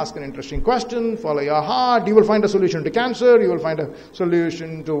fun, ask an interesting question, follow your heart. You will find a solution to cancer. You will find a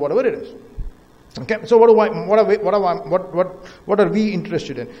solution to whatever it is. Okay, so what are we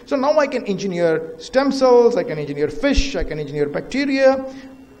interested in? So now I can engineer stem cells, I can engineer fish, I can engineer bacteria.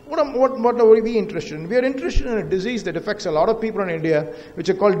 What are we interested in? We are interested in a disease that affects a lot of people in India, which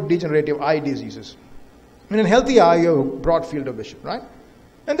are called degenerative eye diseases. In a healthy eye, you have a broad field of vision, right?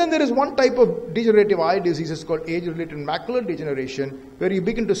 And then there is one type of degenerative eye diseases called age-related macular degeneration, where you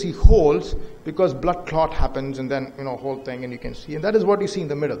begin to see holes because blood clot happens, and then, whole thing, and you can see. And that is what you see in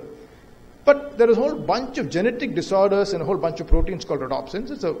the middle. But there is a whole bunch of genetic disorders and a whole bunch of proteins called rhodopsins.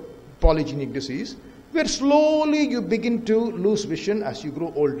 It's a polygenic disease, where slowly you begin to lose vision as you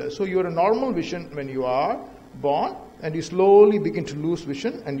grow older. So you're a normal vision when you are born, and you slowly begin to lose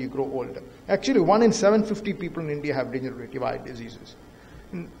vision and you grow older. Actually, 1 in 750 people in India have degenerative eye diseases.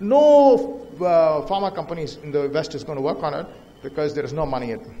 No pharma companies in the West is going to work on it because there is no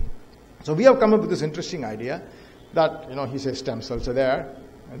money in it. So we have come up with this interesting idea that, he says stem cells are there,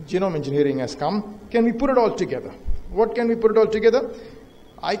 and genome engineering has come. Can we put it all together? What can we put it all together?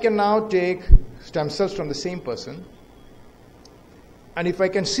 I can now take stem cells from the same person, and if I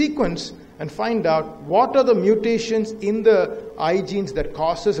can sequence and find out what are the mutations in the eye genes that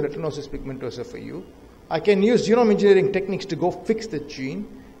causes retinosis pigmentosa for you, I can use genome engineering techniques to go fix the gene.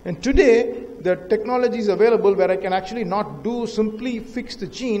 And today, the technology is available where I can actually not do simply fix the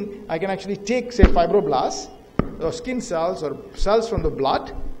gene. I can actually take, say, fibroblasts, or skin cells, or cells from the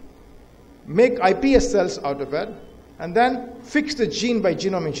blood, make iPS cells out of it, and then fix the gene by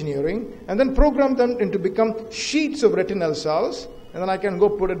genome engineering, and then program them into become sheets of retinal cells, and then I can go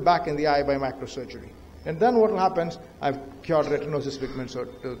put it back in the eye by microsurgery. And then what will happen? I've cured retinosis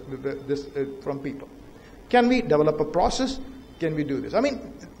pigmentosa from people. Can we develop a process? Can we do this? I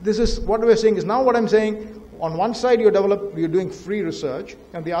mean, this is what we're saying is now what I'm saying. On one side, you're doing free research.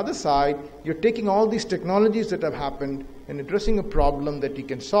 On the other side, you're taking all these technologies that have happened and addressing a problem that you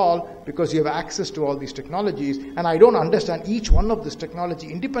can solve because you have access to all these technologies. And I don't understand each one of this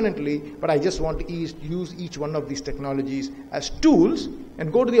technology independently, but I just want to use each one of these technologies as tools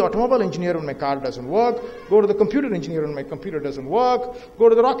and go to the automobile engineer when my car doesn't work, go to the computer engineer when my computer doesn't work, go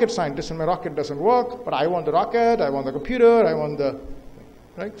to the rocket scientist when my rocket doesn't work, but I want the rocket, I want the computer, I want the...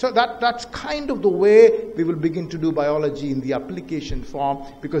 Right? So that's kind of the way we will begin to do biology in the application form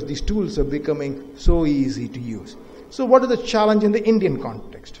because these tools are becoming so easy to use. So what is the challenge in the Indian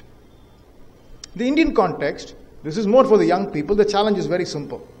context? The Indian context, this is more for the young people, the challenge is very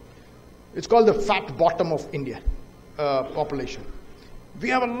simple. It's called the fat bottom of India population. We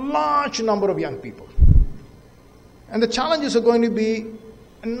have a large number of young people. And the challenges are going to be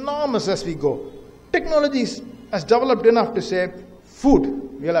enormous as we go. Technology has developed enough to say, food,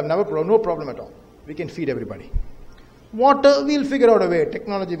 we'll have no problem at all. We can feed everybody. Water, we'll figure out a way.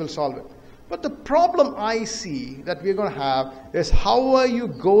 Technology will solve it. But the problem I see that we're going to have is how are you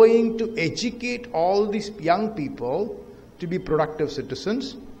going to educate all these young people to be productive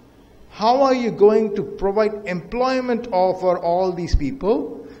citizens? How are you going to provide employment for all these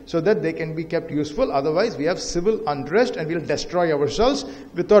people so that they can be kept useful? Otherwise, we have civil unrest and we'll destroy ourselves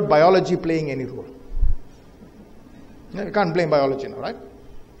without biology playing any role. You can't blame biology now, right?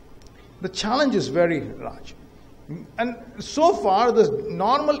 The challenge is very large. And so far, the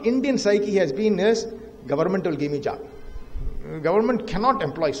normal Indian psyche has been is, government will give me job. Government cannot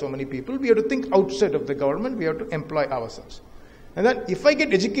employ so many people. We have to think outside of the government. We have to employ ourselves. And then if I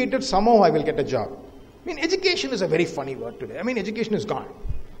get educated, somehow I will get a job. I mean, education is a very funny word today. I mean, education is gone.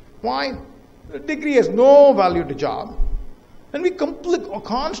 Why? The degree has no value to job. And we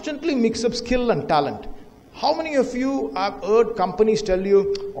constantly mix up skill and talent. How many of you have heard companies tell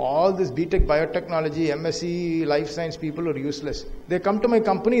you, all this BTech biotechnology, MSc, life science people are useless. They come to my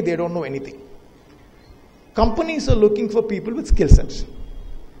company, they don't know anything. Companies are looking for people with skill sets.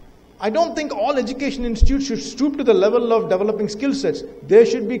 I don't think all education institutes should stoop to the level of developing skill sets. They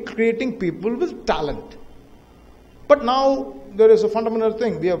should be creating people with talent. But now there is a fundamental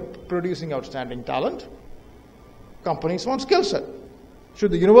thing. We are producing outstanding talent. Companies want skill set.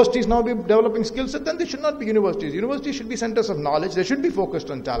 Should the universities now be developing skill set? Then they should not be universities. Universities should be centers of knowledge. They should be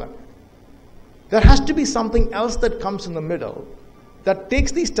focused on talent. There has to be something else that comes in the middle that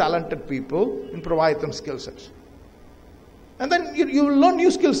takes these talented people and provides them skill sets. And then you will learn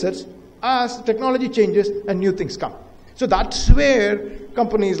new skill sets as technology changes and new things come. So that's where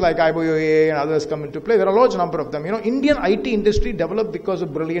companies like IBOA and others come into play. There are a large number of them. Indian IT industry developed because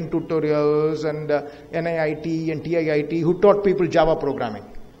of brilliant tutorials and NIIT and TIIT who taught people Java programming.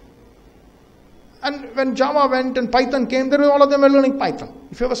 And when Java went and Python came, all of them were learning Python.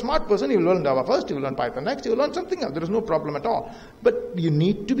 If you have a smart person, you will learn Java first, you will learn Python next, you will learn something else. There is no problem at all. But you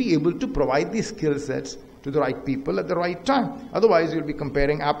need to be able to provide these skill sets to the right people at the right time. Otherwise, you'll be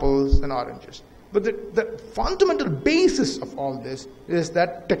comparing apples and oranges. But the fundamental basis of all this is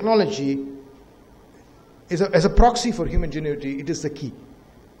that technology is as a proxy for human ingenuity. It is the key.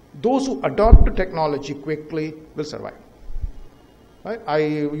 Those who adopt to technology quickly will survive. Right? I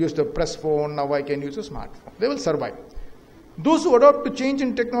used a press phone, now I can use a smartphone. They will survive. Those who adopt to change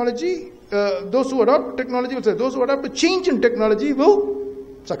in technology, those who adopt technology will say, those who adopt to change in technology will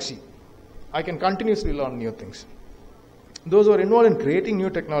succeed. I can continuously learn new things. Those who are involved in creating new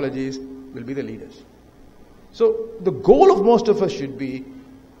technologies will be the leaders. So the goal of most of us should be,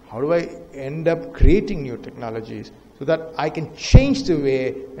 how do I end up creating new technologies so that I can change the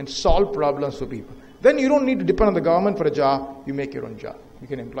way and solve problems for people? Then you don't need to depend on the government for a job. You make your own job. You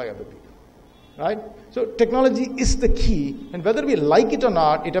can employ other people. Right? So technology is the key, and whether we like it or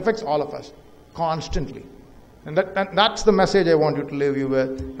not, it affects all of us constantly. And that's the message I want you to leave you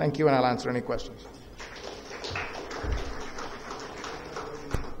with. Thank you, and I'll answer any questions.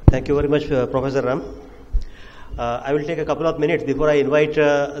 Thank you very much, Professor Ram. I will take a couple of minutes before I invite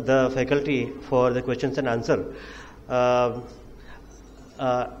the faculty for the questions and answer.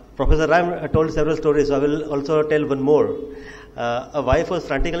 Professor Ram told several stories, so I will also tell one more. A wife was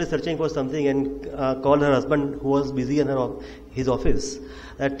frantically searching for something and called her husband, who was busy in his office,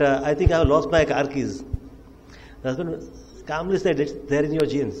 that I think I have lost my car keys. The husband calmly said, it's there in your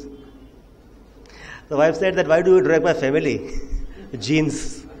jeans. The wife said that, why do you drag my family?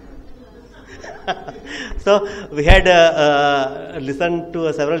 Jeans. So we had listened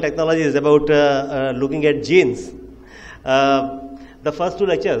to several technologies about looking at genes. The first two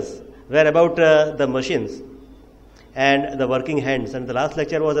lectures were about the machines and the working hands, and the last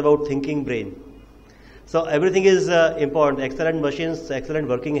lecture was about thinking brain. So everything is important: excellent machines, excellent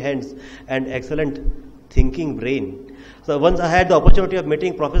working hands, and excellent thinking brain. So once I had the opportunity of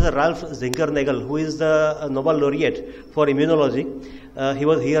meeting Professor Ralph Zinkernagel, who is the Nobel laureate for immunology. He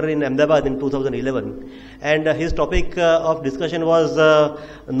was here in Ahmedabad in 2011, and his topic of discussion was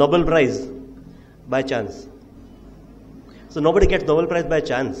Nobel Prize by chance. So nobody gets Nobel Prize by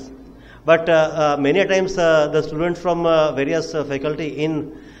chance. But many a times the students from various faculty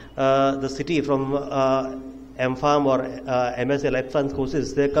in the city, from MPharm or MSc Life Science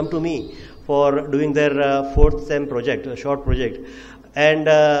courses, they come to me for doing their fourth SEM project, a short project. And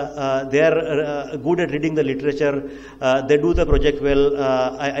they are good at reading the literature. They do the project well.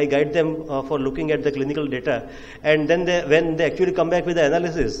 I guide them for looking at the clinical data. And then when they actually come back with the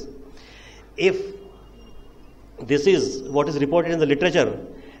analysis, if this is what is reported in the literature,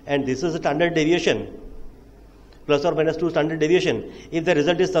 and this is a standard deviation, plus or minus 2 standard deviation. If the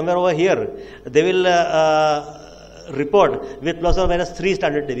result is somewhere over here, they will report with plus or minus 3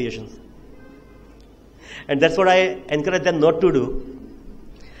 standard deviations. And that's what I encourage them not to do.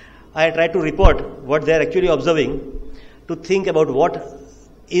 I try to report what they are actually observing, to think about what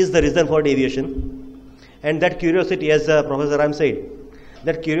is the reason for deviation. And that curiosity, as Professor Ram said,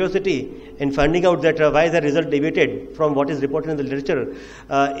 that curiosity in finding out that why the result deviated from what is reported in the literature,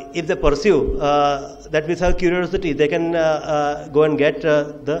 if they pursue that with her curiosity, they can go and get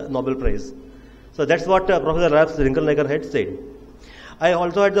the Nobel Prize. So that's what Professor Ralph Zinkernagel had said. I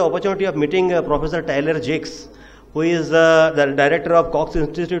also had the opportunity of meeting Professor Tyler Jakes, who is the director of Cox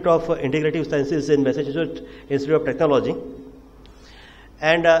Institute of Integrative Sciences in Massachusetts Institute of Technology.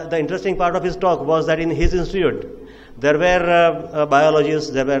 And the interesting part of his talk was that in his institute, there were biologists,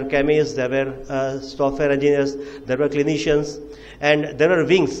 there were chemists, there were software engineers, there were clinicians, and there were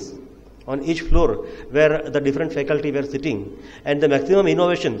wings on each floor where the different faculty were sitting. And the maximum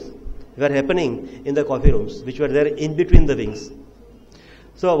innovations were happening in the coffee rooms, which were there in between the wings.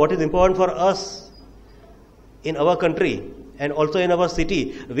 So what is important for us in our country and also in our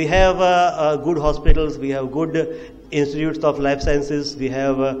city, we have good hospitals, we have good institutes of life sciences, we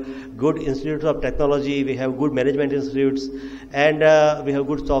have good institutes of technology, we have good management institutes, and we have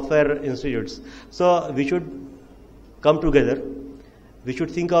good software institutes. So we should come together. We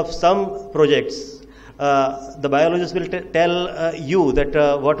should think of some projects. The biologists will tell you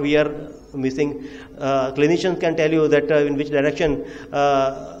that what we are missing. Clinicians can tell you that in which direction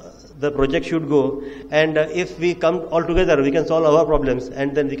the project should go, and if we come all together, we can solve our problems,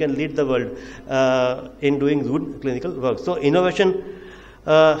 and then we can lead the world in doing good clinical work. So innovation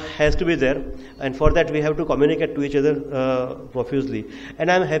has to be there, and for that we have to communicate to each other profusely.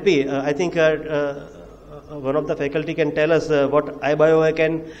 And I'm happy. I think one of the faculty can tell us what iBio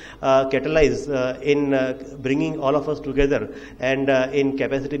can catalyze in bringing all of us together and in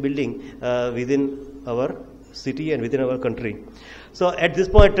capacity building within our city and within our country. So at this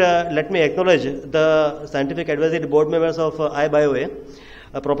point, let me acknowledge the scientific advisory board members of iBioA,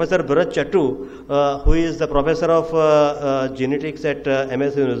 Professor Bharat Chattu, who is the professor of genetics at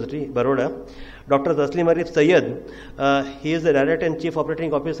MS University, Baroda, Dr. Taslim Arif Syed, he is the director and chief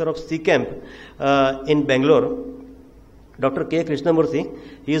operating officer of CCamp in Bangalore. Dr. K. Krishnamurthy,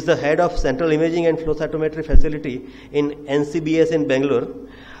 he is the head of central imaging and flow cytometry facility in NCBS in Bangalore.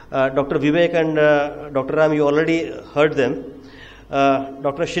 Dr. Vivek and Dr. Ram, you already heard them.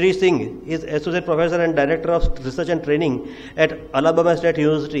 Dr. Shri Singh is Associate Professor and Director of Research and Training at Alabama State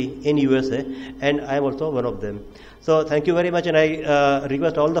University in USA, and I am also one of them. So thank you very much, and I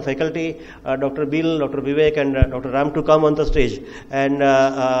request all the faculty, Dr. Bill, Dr. Vivek and Dr. Ram to come on the stage, and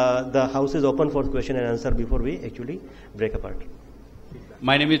the house is open for question and answer before we actually break apart.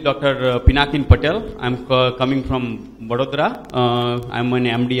 My name is Dr. Pinakin Patel. I'm coming from Vadodara. I'm an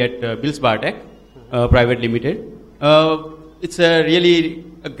MD at Bills Biotech Private Limited. It's a really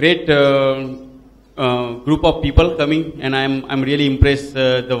a great group of people coming, and I'm really impressed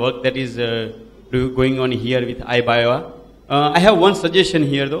the work that is going on here with iBio. I have one suggestion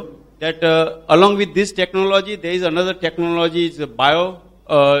here though, that along with this technology, there is another technology. It's a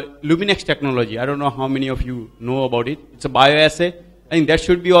Luminex technology. I don't know how many of you know about it. It's a bioassay. I think that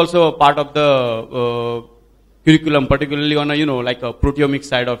should be also a part of the curriculum, particularly on a, like a proteomic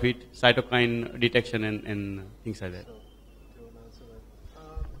side of it, cytokine detection and things like that.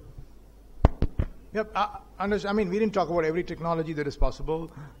 Yep, I mean, we didn't talk about every technology that is possible.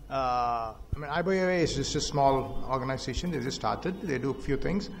 I mean, iBio is just a small organization. They just started. They do a few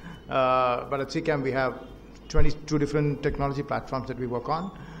things. But at CCAM, we have 22 different technology platforms that we work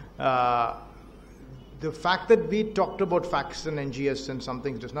on. The fact that we talked about FACS and NGS and some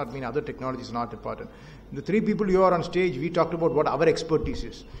things does not mean other technologies are not important. The three people you are on stage, we talked about what our expertise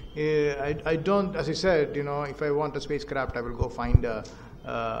is. I don't, as I said, if I want a spacecraft, I will go find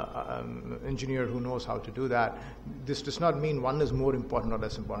an engineer who knows how to do that. This does not mean one is more important or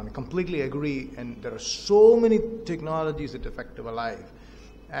less important. I completely agree, and there are so many technologies that affect our life.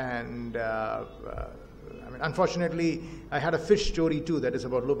 And I mean, unfortunately, I had a fish story too that is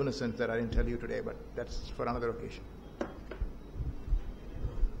about luminescence that I didn't tell you today, but that's for another occasion.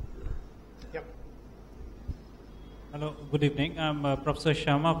 Yep. Hello, good evening. I'm Professor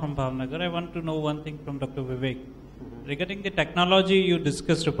Sharma from Bhavnagar. I want to know one thing from Dr. Vivek. Regarding the technology you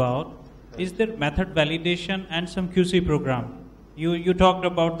discussed about, is there method validation and some QC program? You talked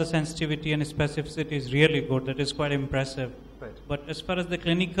about the sensitivity and specificity is really good. That is quite impressive. Right. But as far as the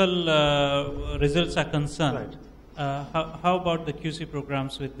clinical results are concerned, how about the QC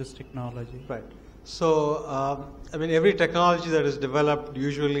programs with this technology? Right. So, I mean, every technology that is developed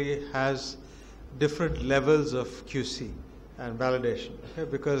usually has different levels of QC and validation, okay?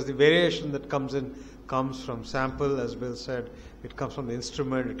 Because the variation that comes from sample, as Bill said, it comes from the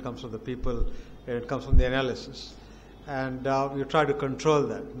instrument, it comes from the people, and it comes from the analysis. And you try to control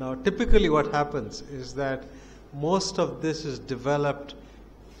that. Now, typically what happens is that most of this is developed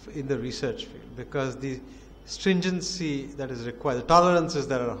in the research field because the stringency that is required, the tolerances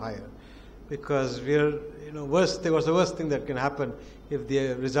that are higher, because we're, what's the worst thing that can happen if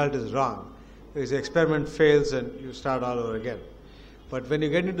the result is wrong? Because the experiment fails and you start all over again. But when you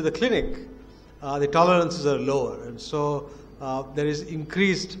get into the clinic, the tolerances are lower, and so there is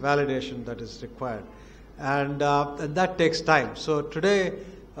increased validation that is required, and that takes time. So today,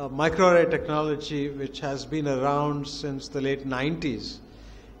 microarray technology, which has been around since the late 90s,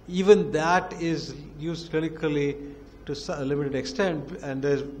 even that is used clinically to a limited extent, and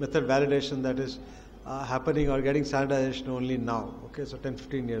there's method validation that is happening or getting standardization only now, okay, so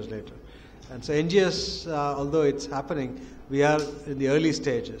 10-15 years later. And so NGS, although it's happening, we are in the early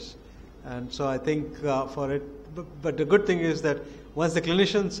stages. And so I think for it, but the good thing is that once the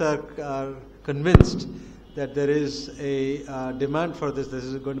clinicians are convinced that there is a demand for this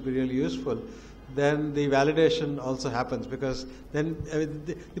is going to be really useful, then the validation also happens, because then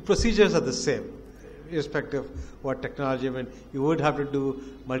the procedures are the same, irrespective of what technology. I mean, you would have to do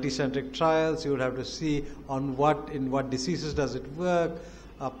multicentric trials, you would have to see in what diseases does it work,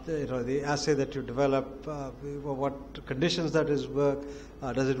 the assay that you develop, what conditions that is work,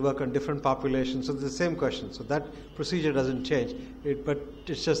 does it work on different populations? So it's the same question. So that procedure doesn't change, but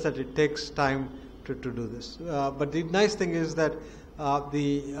it's just that it takes time to do this. But the nice thing is that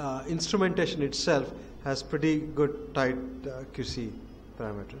the instrumentation itself has pretty good tight QC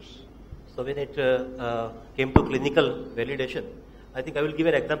parameters. So when it came to clinical validation, I think I will give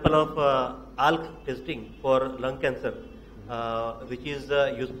an example of ALK testing for lung cancer, which is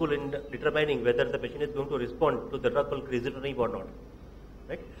useful in determining whether the patient is going to respond to the drug called crizotinib or not.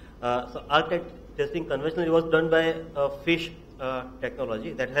 Right? So ALK testing conventionally was done by fish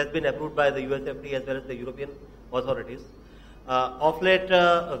technology that has been approved by the US FDA as well as the European authorities. Of late,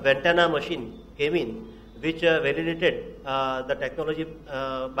 Ventana machine came in, which validated the technology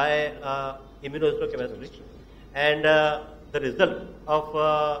by immunohistochemistry, and the result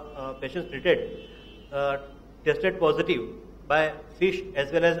of patients treated tested positive by fish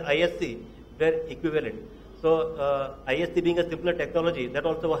as well as ISC were equivalent. So IST being a simpler technology, that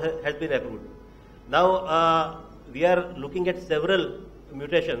also has been approved. Now we are looking at several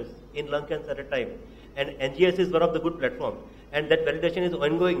mutations in lung cancer at a time, and NGS is one of the good platforms, and that validation is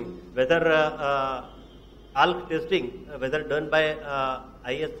ongoing. Whether ALK testing, whether done by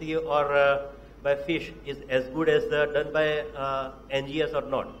IST or by FISH, is as good as done by NGS or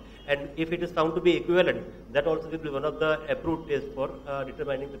not. And if it is found to be equivalent, that also will be one of the approved tests for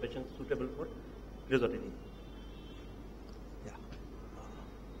determining the patient suitable for crizotinib.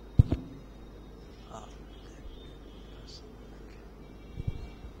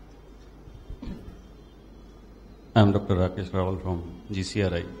 I'm Dr. Rakesh Rawal from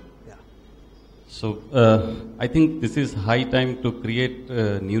GCRI. Yeah. So I think this is high time to create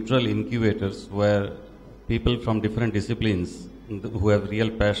neutral incubators where people from different disciplines who have real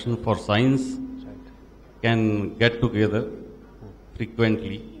passion for science can get together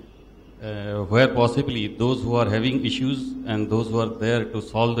frequently, where possibly those who are having issues and those who are there to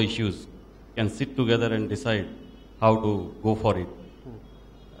solve the issues can sit together and decide how to go for it.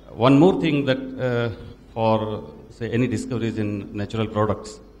 One more thing that for say any discoveries in natural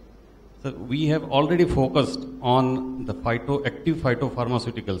products, so we have already focused on the active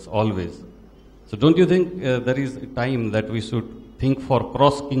phytopharmaceuticals always. So don't you think there is a time that we should think for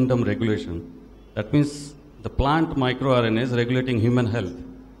cross-kingdom regulation? That means the plant microRNAs regulating human health,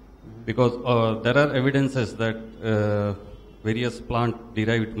 because there are evidences that various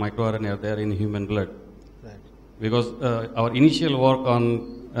plant-derived microRNA are there in human blood. Right. Because our initial work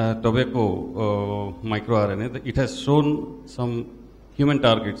on tobacco microRNA, it has shown some human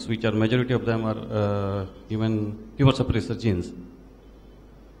targets, which are majority of them are human tumor suppressor genes.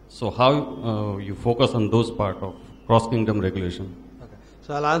 So how you focus on those part of cross-kingdom regulation? Okay.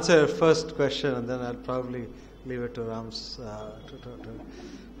 So I'll answer your first question, and then I'll probably leave it to Rams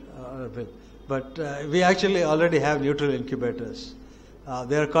Bill. But we actually already have neutral incubators.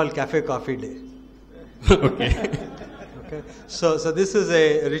 They are called Cafe Coffee Day. Okay. Okay. So this is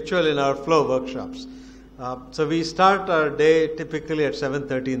a ritual in our flow workshops. So we start our day typically at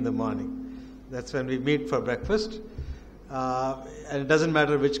 7:30 in the morning. That's when we meet for breakfast. And it doesn't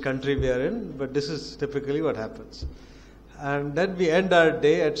matter which country we are in, but this is typically what happens. And then we end our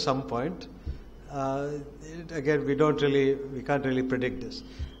day at some point. Again, we can't really predict this.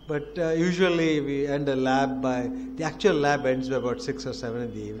 But usually we end a lab the actual lab ends by about 6 or 7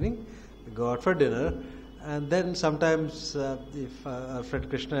 in the evening. We go out for dinner. And then sometimes if our friend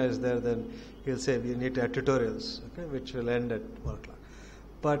Krishna is there, then he'll say we need to have tutorials, okay, which will end at 1 o'clock.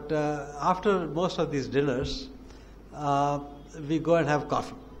 But after most of these dinners, we go and have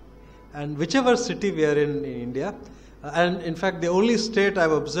coffee. And whichever city we are in India, and in fact the only state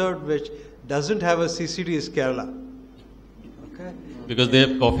I've observed which doesn't have a CCD is Kerala. Okay? Because they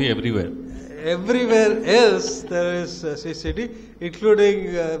have coffee everywhere. Everywhere else there is CCD,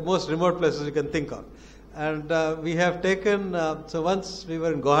 including most remote places you can think of. And we have taken, so once we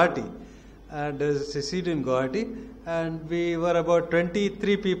were in Guwahati, and there is a CCD in Guwahati, and we were about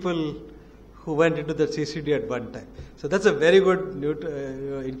 23 people who went into the CCD at one time. So that's a very good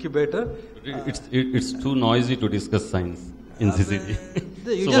incubator. It's too noisy to discuss science in CCD.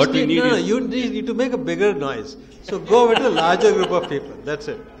 You need to make a bigger noise. So go with a larger group of people. That's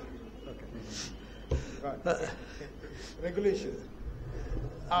it. Okay. Right. Regulation.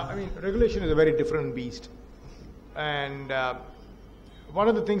 Regulation is a very different beast. And one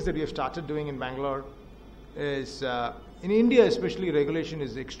of the things that we have started doing in Bangalore is, in India especially, regulation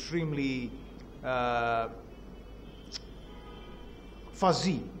is extremely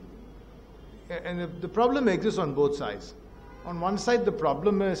fuzzy. And the problem exists on both sides. On one side, the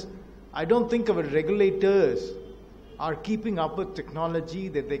problem is, I don't think our regulators are keeping up with technology,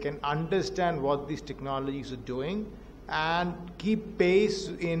 that they can understand what these technologies are doing and keep pace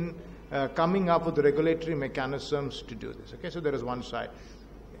in coming up with regulatory mechanisms to do this. Okay, so there is one side.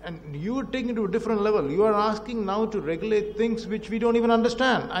 And you are taking it to a different level. You are asking now to regulate things which we don't even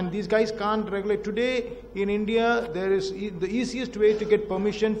understand. And these guys can't regulate. Today in India, there is the easiest way to get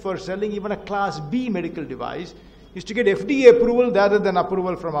permission for selling even a Class B medical device is to get FDA approval rather than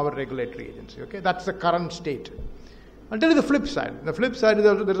approval from our regulatory agency. Okay, that's the current state. I'll tell you the flip side. The flip side is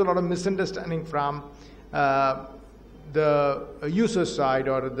also there's a lot of misunderstanding from the user side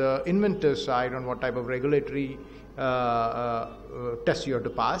or the inventor side on what type of regulatory tests you have to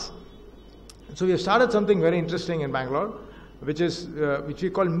pass. So we have started something very interesting in Bangalore, which we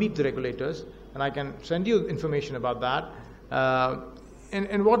call Meet the Regulators, and I can send you information about that.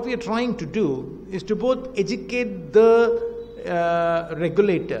 And what we are trying to do is to both educate the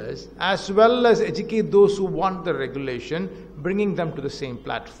regulators as well as educate those who want the regulation bringing them to the same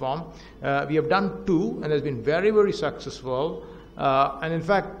platform. We have done 2, and has been very, very successful. And in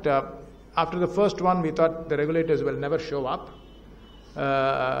fact, after the first one, we thought the regulators will never show up.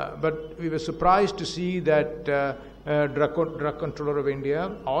 But we were surprised to see that Drug Controller of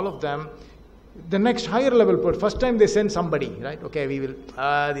India, all of them, the next higher level, first time they send somebody, right? Okay, we will,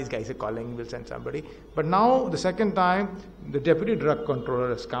 these guys are calling, we'll send somebody. But now, the second time, the Deputy Drug Controller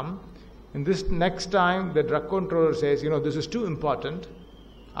has come. And this next time, the Drug Controller says, this is too important.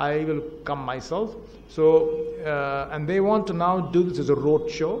 I will come myself. So, and they want to now do this as a road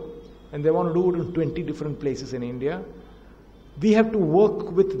show. And they want to do it in 20 different places in India. We have to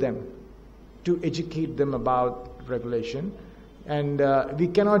work with them to educate them about regulation. And we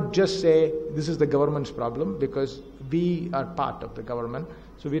cannot just say this is the government's problem, because we are part of the government.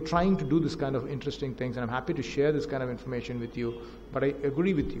 So we're trying to do this kind of interesting things, and I'm happy to share this kind of information with you. But I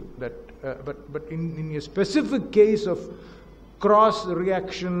agree with you that, but in a specific case of cross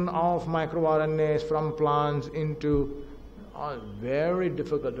reaction of microRNAs from plants into very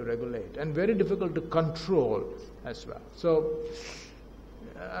difficult to regulate and very difficult to control as well. So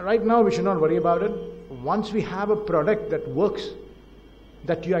right now we should not worry about it. Once we have a product that works,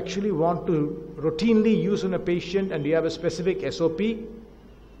 that you actually want to routinely use on a patient, and you have a specific SOP,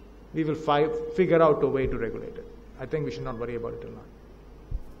 we will figure out a way to regulate it. I think we should not worry about it till now.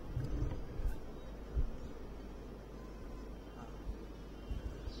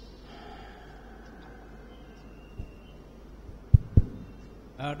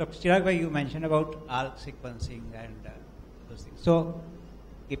 Dr. Chirag, you mentioned about ALK sequencing and those things. So,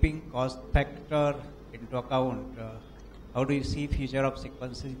 keeping cost factor into account, how do you see future of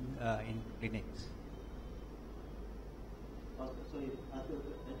sequencing in clinics? Sorry, ask the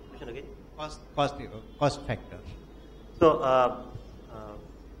question again. Cost factor. So,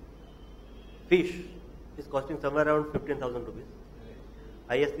 fish is costing somewhere around 15,000 rupees.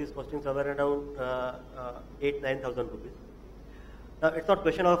 ISP is costing somewhere around 8,000-9,000 rupees. Now, it's not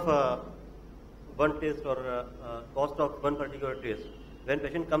question of one test or cost of one particular test. When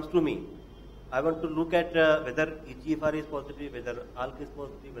patient comes to me, I want to look at whether EGFR is positive, whether ALK is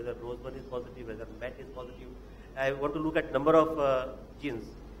positive, whether ROS1 is positive, whether MET is positive. I want to look at number of genes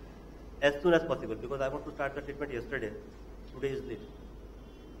as soon as possible, because I want to start the treatment yesterday. Today is late,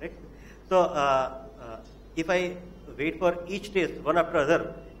 right? So if I wait for each test one after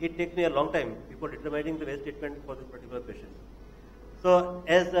other, it takes me a long time before determining the best treatment for this particular patient. So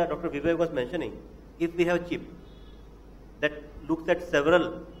as Dr. Vivek was mentioning, if we have a chip that looks at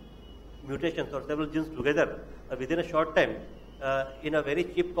several mutations or several genes together within a short time, in a very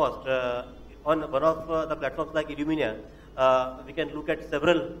cheap cost, on one of the platforms like Illumina, we can look at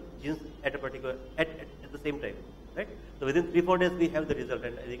several genes at a particular at the same time, right? So within 3-4 days we have the result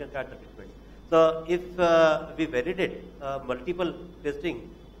and we can start the treatment. So if we validate multiple testing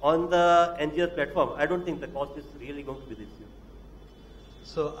on the NGS platform, I don't think the cost is really going to be this huge.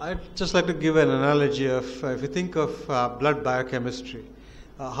 So I'd just like to give an analogy of if you think of blood biochemistry,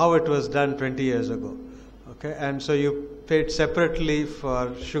 how it was done 20 years ago. Okay, and so you paid separately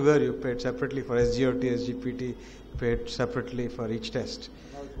for sugar, you paid separately for SGOT, SGPT, paid separately for each test.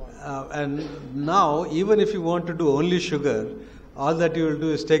 And now, even if you want to do only sugar, all that you will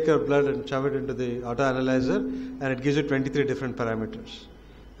do is take your blood and shove it into the autoanalyzer, and it gives you 23 different parameters.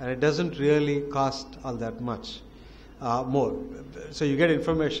 And it doesn't really cost all that much more. So you get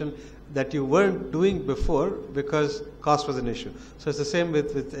information that you weren't doing before because cost was an issue. So it's the same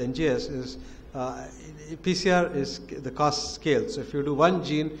with NGS. Is PCR is the cost scale. So if you do one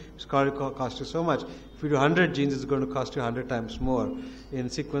gene, it's going to cost you so much. If you do 100 genes, it's going to cost you 100 times more. In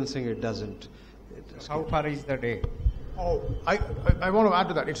sequencing, it doesn't. How far is the day? Oh, I want to add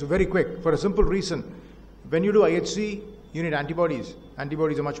to that. It's very quick for a simple reason. When you do IHC, you need antibodies.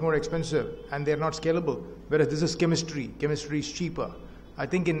 Antibodies are much more expensive and they're not scalable. Whereas this is chemistry. Chemistry is cheaper. I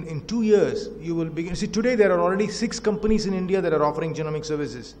think in 2 years, you will begin. See, today there are already 6 companies in India that are offering genomic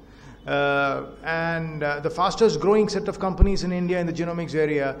services. And the fastest growing set of companies in India in the genomics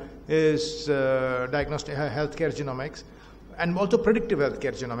area is diagnostic healthcare genomics and also predictive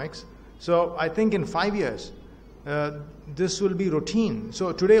healthcare genomics. So I think in 5 years, this will be routine.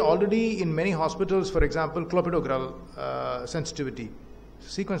 So today already in many hospitals, for example, clopidogrel sensitivity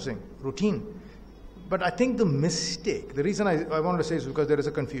sequencing, routine. But I think the mistake, the reason I wanted to say is because there is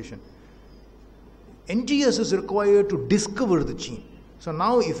a confusion. NGS is required to discover the gene. So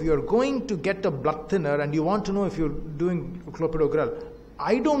now if you are going to get a blood thinner and you want to know if you're doing clopidogrel,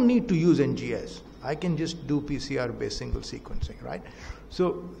 I don't need to use NGS. I can just do PCR-based single sequencing, right?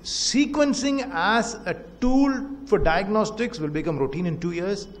 So sequencing as a tool for diagnostics will become routine in 2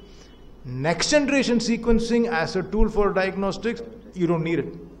 years. Next generation sequencing as a tool for diagnostics, you don't need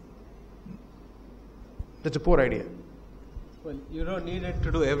it. That's a poor idea. Well, you don't need it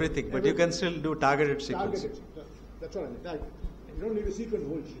to do everything, but you can still do targeted sequencing. That's what I mean. You don't need to sequence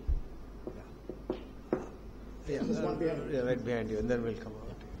whole sheet. Right behind you, and then we'll come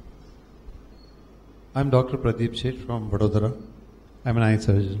over to you. I'm Dr. Pradeep Sheth from Vadodara. I'm an eye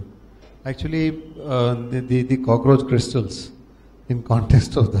surgeon. Actually, the cockroach crystals, in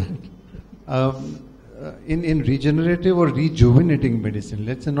context of that, in regenerative or rejuvenating medicine,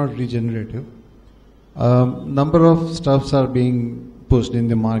 let's say not regenerative, number of stuffs are being pushed in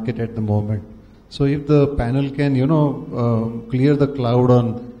the market at the moment. So if the panel can, clear the cloud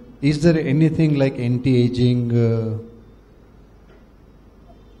on, is there anything like anti-aging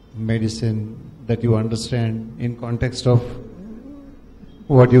medicine that you understand in context of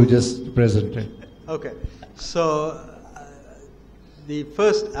what you just presented? Okay, so the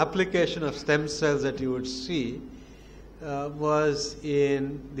first application of stem cells that you would see was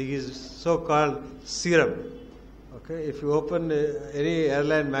in these so-called serum. Okay, if you open any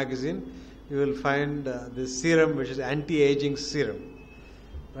airline magazine, you will find this serum, which is anti-aging serum,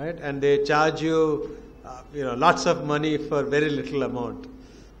 right? And they charge you, lots of money for very little amount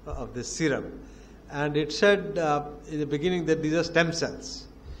of this serum. And it said in the beginning that these are stem cells.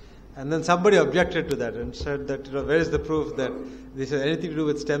 And then somebody objected to that and said that, where is the proof that this has anything to do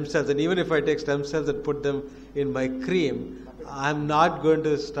with stem cells? And even if I take stem cells and put them in my cream, I'm not going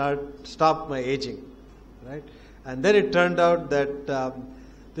to stop my aging, right? And then it turned out that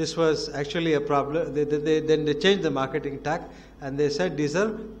this was actually a problem. Then they changed the marketing tack and they said these are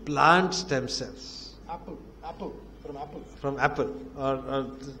plant stem cells. From apple or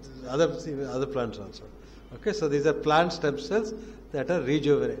other plants also. Okay, so these are plant stem cells that are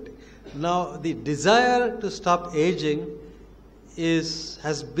rejuvenating. Now, the desire to stop aging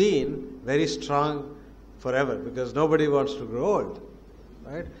has been very strong forever because nobody wants to grow old,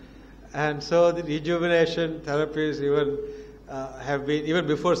 right? And so the rejuvenation therapies have been, even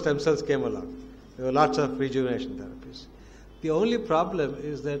before stem cells came along, there were lots of rejuvenation therapies. The only problem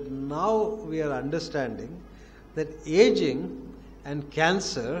is that now we are understanding that aging and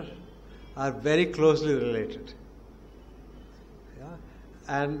cancer are very closely related. Yeah?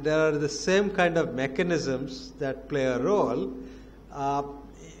 And there are the same kind of mechanisms that play a role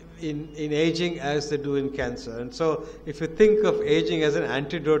in aging as they do in cancer. And so if you think of aging as an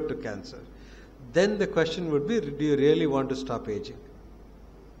antidote to cancer, then the question would be, do you really want to stop aging?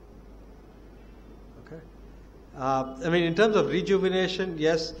 Okay. In terms of rejuvenation,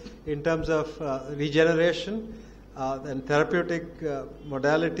 yes. In terms of regeneration and therapeutic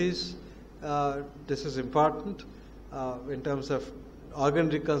modalities, this is important. In terms of organ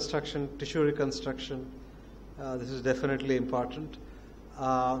reconstruction, tissue reconstruction, this is definitely important.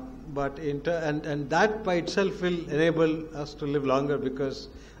 But and that by itself will enable us to live longer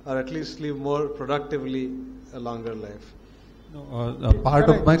or at least live more productively a longer life. Part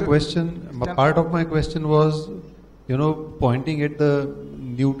of my question was, pointing at the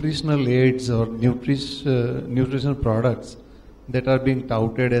nutritional aids or nutritional products that are being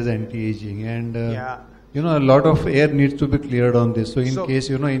touted as anti-aging, and a lot of air needs to be cleared on this. So in case,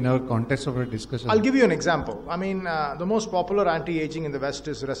 in our context of our discussion, I'll give you an example. The most popular anti-aging in the West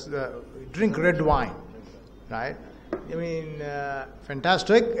is drink red wine, right?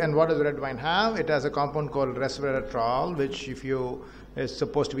 Fantastic. And what does red wine have? It has a compound called resveratrol, which is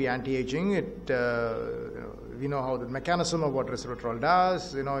supposed to be anti-aging. We know how the mechanism of what resveratrol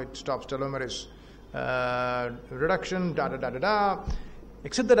does. It stops telomerase reduction,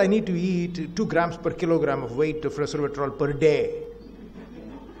 Except that I need to eat 2 grams per kilogram of weight of resveratrol per day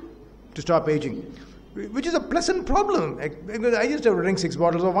to stop aging, which is a pleasant problem. Because I just have to drink 6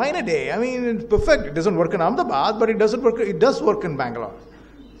 bottles of wine a day. It's perfect. It doesn't work in Ahmedabad, but it does work in Bangalore.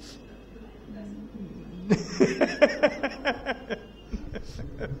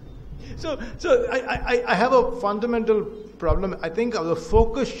 So I have a fundamental problem. I think the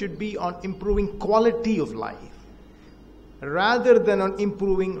focus should be on improving quality of life rather than on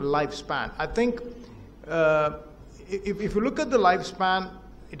improving lifespan. I think if you look at the lifespan,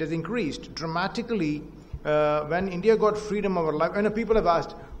 it has increased dramatically when India got freedom of our life. I know people have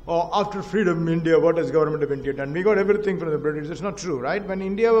asked, after freedom India, what has government of India done? We got everything from the British. It's not true, right? When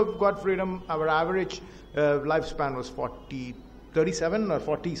India got freedom, our average lifespan was 37 or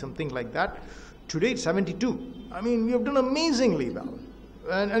 40, something like that. Today it's 72. We have done amazingly well.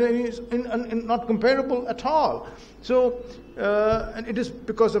 And it's not comparable at all. So, and it is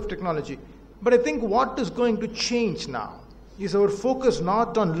because of technology. But I think what is going to change now is our focus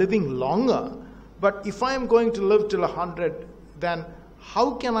not on living longer, but if I am going to live till 100, then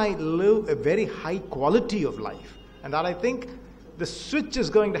how can I live a very high quality of life? And that I think the switch is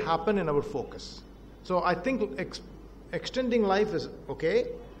going to happen in our focus. So I think extending life is okay,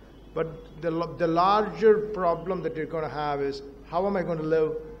 but the larger problem that you're going to have is how am I going to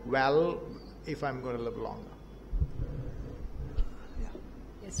live well if I'm going to live longer?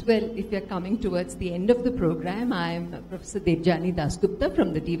 Yes, well, if we are coming towards the end of the program, I am Professor Devjani Dasgupta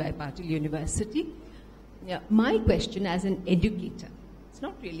from the D.Y. Patil University. Yeah, my question as an educator, it's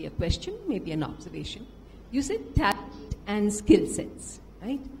not really a question, maybe an observation. You said talent and skill sets,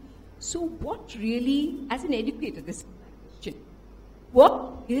 right? So what really, as an educator, this is my question,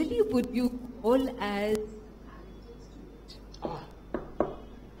 what really would you call as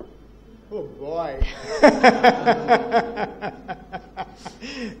oh boy.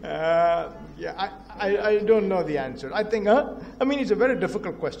 Yeah, I don't know the answer. I think, I mean, it's a very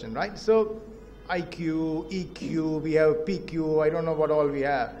difficult question, right? So, IQ, EQ, we have PQ, I don't know what all we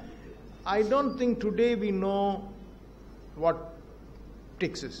have. I don't think today we know what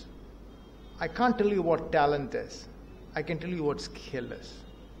TICS is. I can't tell you what talent is. I can tell you what skill is.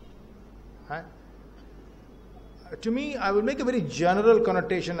 Right? To me, I will make a very general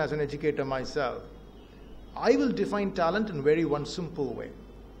connotation as an educator myself. I will define talent in one simple way.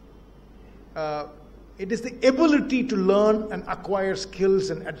 It is the ability to learn and acquire skills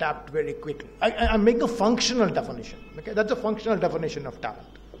and adapt very quickly. I'm making a functional definition. Okay? That's a functional definition of talent.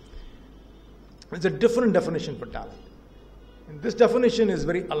 It's a different definition for talent. And this definition is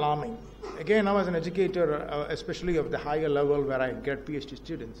very alarming. Again, now as an educator, especially of the higher level where I get PhD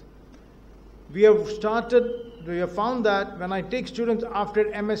students, we have found that when I take students after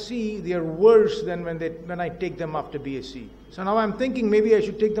MSc, they are worse than when I take them after BSc. So now I'm thinking maybe I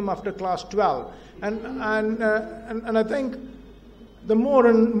should take them after class 12. And I think the more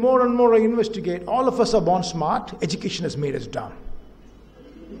and more I investigate, all of us are born smart, education has made us dumb.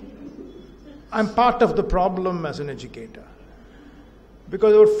 I'm part of the problem as an educator.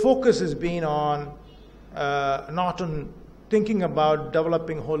 Because our focus has been on, not on thinking about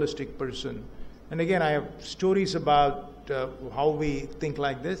developing a holistic person. And again, I have stories about how we think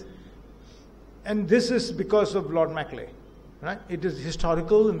like this. And this is because of Lord Macaulay. Right? It is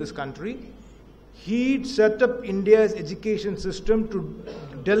historical in this country. He set up India's education system to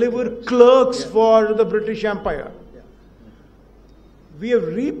deliver clerks for the British Empire. We have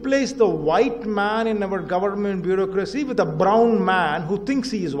replaced the white man in our government bureaucracy with a brown man who thinks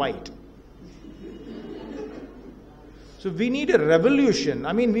he is white. So we need a revolution.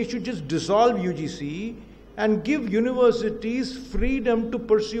 I mean, we should just dissolve UGC and give universities freedom to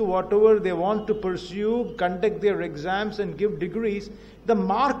pursue whatever they want to pursue, conduct their exams and give degrees. The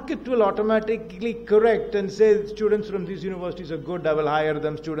market will automatically correct and say students from these universities are good, I will hire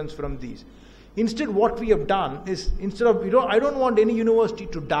them, students from these. Instead, what we have done is, I don't want any university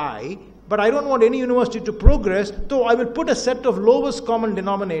to die, but I don't want any university to progress, so I will put a set of lowest common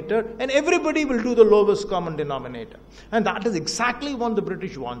denominator and everybody will do the lowest common denominator. And that is exactly what the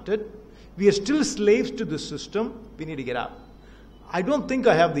British wanted. We are still slaves to this system. We need to get out. I don't think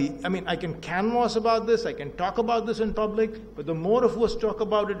I have I can canvass about this, I can talk about this in public, but the more of us talk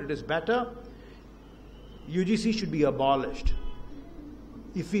about it, it is better. UGC should be abolished.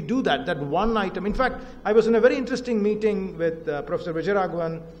 If we do that one item. In fact, I was in a very interesting meeting with Professor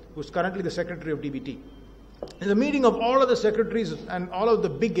Vijayaraghavan, who's currently the secretary of DBT. In the meeting of all of the secretaries and all of the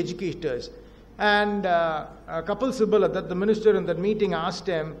big educators, and Kapil Sibal, that the minister in that meeting asked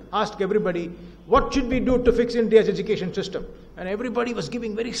everybody, what should we do to fix India's education system? And everybody was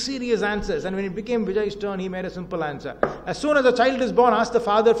giving very serious answers. And when it became Vijay's turn, he made a simple answer. As soon as a child is born, ask the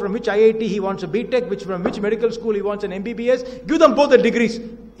father from which IIT he wants a BTech, from which medical school he wants an MBBS, give them both the degrees.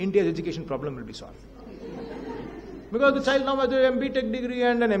 India's education problem will be solved. Because the child now has a BTech degree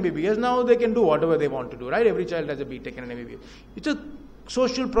and an MBBS, now they can do whatever they want to do, right? Every child has a BTech and an MBBS. It's a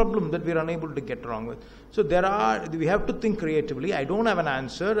social problem that we are unable to get wrong with. So we have to think creatively. I don't have an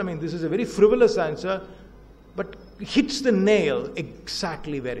answer. I mean, this is a very frivolous answer, but hits the nail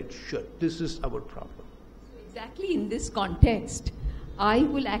exactly where it should. This is our problem. Exactly in this context, I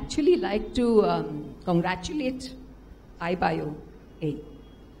will actually like to congratulate iBio A,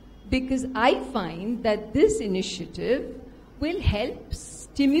 because I find that this initiative will help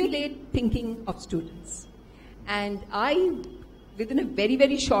stimulate thinking of students. And within a very,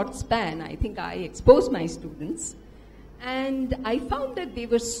 very short span, I think I exposed my students, and I found that they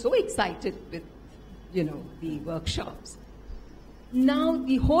were so excited with, the workshops. Now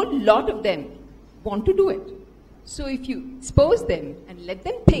the whole lot of them want to do it. So if you expose them and let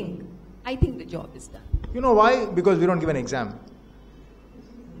them think, I think the job is done. You know why? Because we don't give an exam.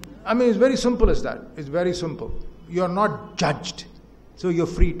 I mean, it's very simple as that. It's very simple. You are not judged. So you're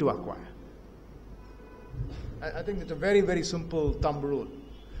free to acquire. I think it's a very, very simple thumb rule.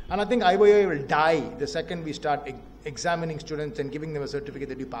 And I think IBIO will die the second we start examining students and giving them a certificate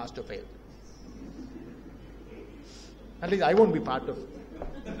that you passed or failed. At least I won't be part of it.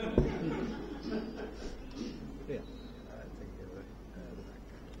 Yeah.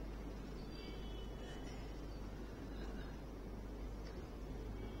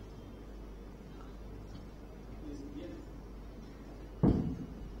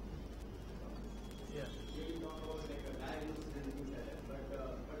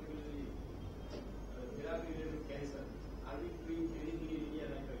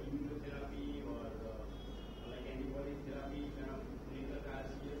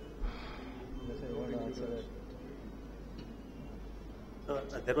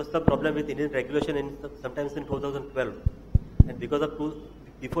 There was some problem with Indian regulation sometimes in 2012, and because of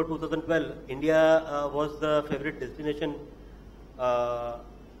before 2012, India was the favorite destination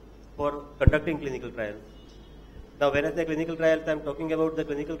for conducting clinical trials. Now, when I say clinical trials, I am talking about the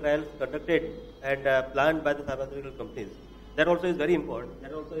clinical trials conducted and planned by the pharmaceutical companies. That also is very important.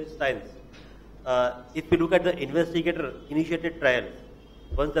 That also is science. If we look at the investigator-initiated trials,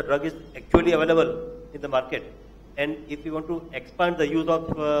 once the drug is actually available in the market, and if you want to expand the use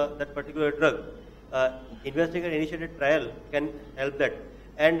of that particular drug, investigator-initiated trial can help that.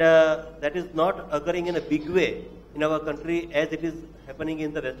 And that is not occurring in a big way in our country as it is happening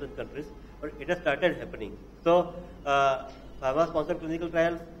in the Western countries, but it has started happening. So, pharma-sponsored clinical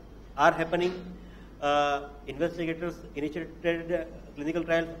trials are happening. Investigators-initiated clinical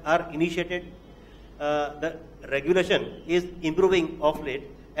trials are initiated. The regulation is improving of late.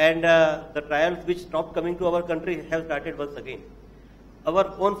 And the trials which stopped coming to our country have started once again.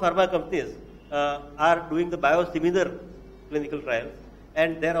 Our own pharma companies are doing the biosimilar clinical trials,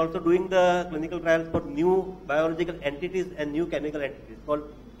 and they are also doing the clinical trials for new biological entities and new chemical entities called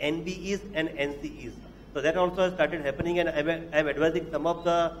NBEs and NCEs. So that also has started happening, and I am advising some of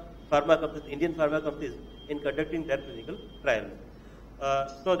the pharma companies, Indian pharma companies, in conducting their clinical trials.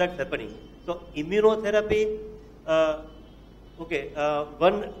 So that's happening. So immunotherapy.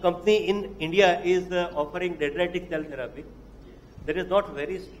 One company in India is offering dendritic cell therapy. That is not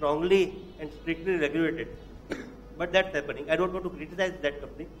very strongly and strictly regulated, but that's happening. I don't want to criticize that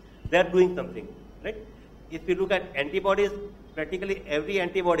company. They are doing something, right? If you look at antibodies, practically every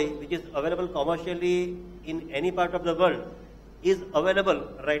antibody which is available commercially in any part of the world is available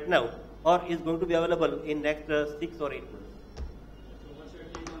right now, or is going to be available in next 6 or 8 months.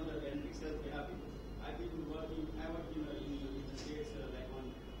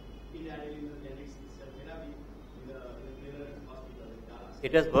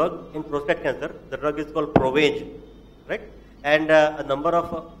 It has worked in prostate cancer. The drug is called Provenge, right? And a number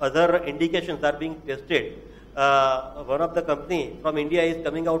of other indications are being tested. One of the company from India is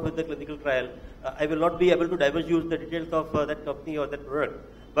coming out with the clinical trial. I will not be able to divulge you the details of that company or that product.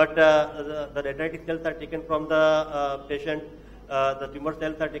 But the dendritic cells are taken from the patient. The tumor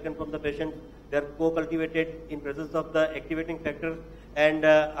cells are taken from the patient. They are co-cultivated in presence of the activating factor, and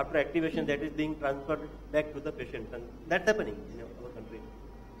after activation, that is being transferred back to the patient, and that's happening in our country.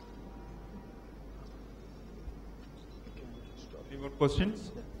 Any more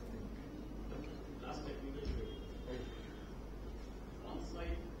questions?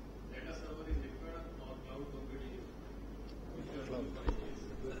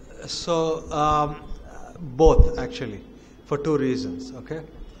 So both actually, for two reasons. Okay,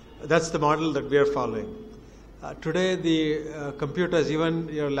 that's the model that we are following. Today, the computers, even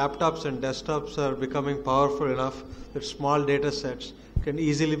your laptops and desktops, are becoming powerful enough that small data sets can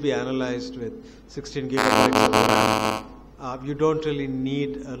easily be analyzed with 16 gigabytes of RAM. You don't really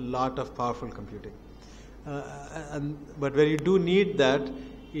need a lot of powerful computing. But where you do need that,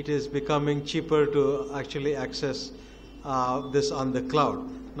 it is becoming cheaper to actually access this on the cloud.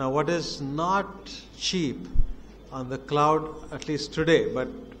 Now, what is not cheap on the cloud, at least today, but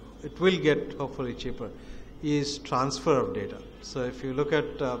it will get hopefully cheaper, is transfer of data. So if you look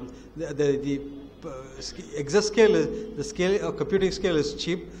at the exascale, the scale of computing scale is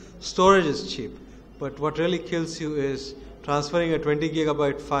cheap, storage is cheap, but what really kills you is transferring a 20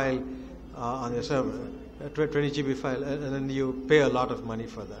 gigabyte file on your server, a 20 GB file, and then you pay a lot of money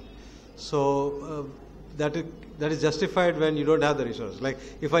for that. So that is justified when you don't have the resources. Like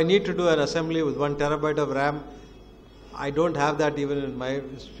if I need to do an assembly with 1 terabyte of RAM, I don't have that even in my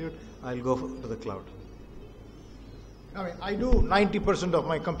institute, I'll go to the cloud. I mean, I do 90% of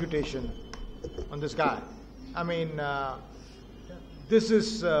my computation on this guy. I mean, this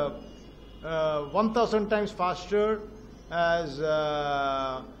is 1,000 times faster, as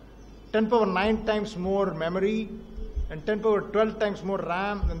 10 power 9 times more memory, and 10 power 12 times more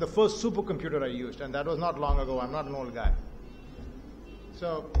RAM than the first supercomputer I used, and that was not long ago. I'm not an old guy.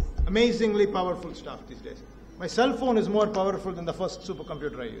 So amazingly powerful stuff these days. My cell phone is more powerful than the first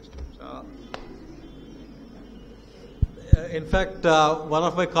supercomputer I used. So. In fact, one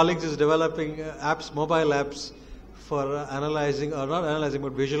of my colleagues is developing apps, mobile apps, for analyzing, or not analyzing,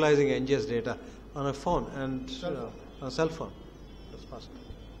 but visualizing NGS data on a phone and on a cell phone. That's possible.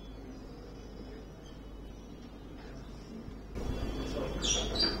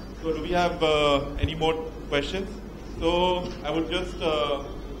 So do we have any more questions? So I would just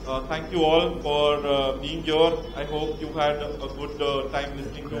thank you all for being here. I hope you had a good time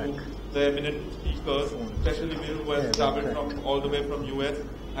listening to the eminent speakers, especially Bill, who has traveled from all the way from US.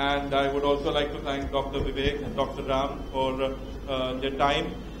 And I would also like to thank Dr. Vivek and Dr. Ram for their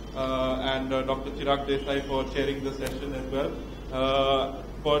time, and Dr. Chirag Desai for chairing the session as well.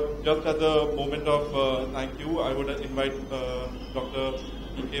 For just as a moment of thank you, I would invite Dr.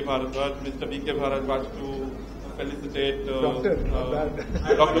 B.K. Bharadwaj, Mr. B.K. Bharadwaj to felicitate Dr.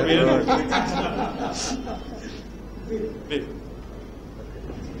 Bill. Bill.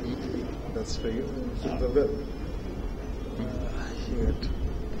 That's for you. Super Bill.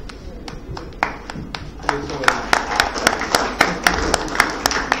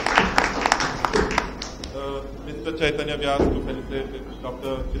 Mr. Chaitanya Vyas to felicitate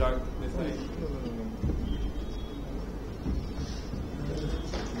Dr. Chirag Desai.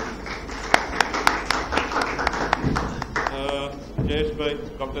 Jayesh Bhai,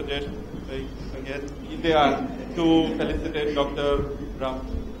 Dr. Jayesh Bhai again, ETR to felicitate Dr. Ram.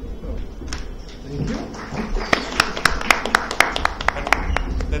 Thank you.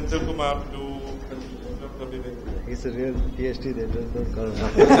 And Senthil Kumar to felicitate Dr. Vivek. He's a real Ph.D. They don't call him.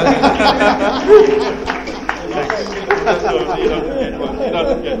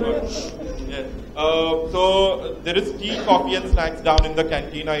 So there is tea, coffee and snacks down in the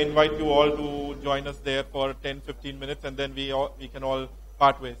canteen. I invite you all to join us there for 10-15 minutes, and then we can all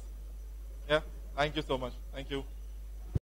part ways. Yeah, thank you so much. Thank you.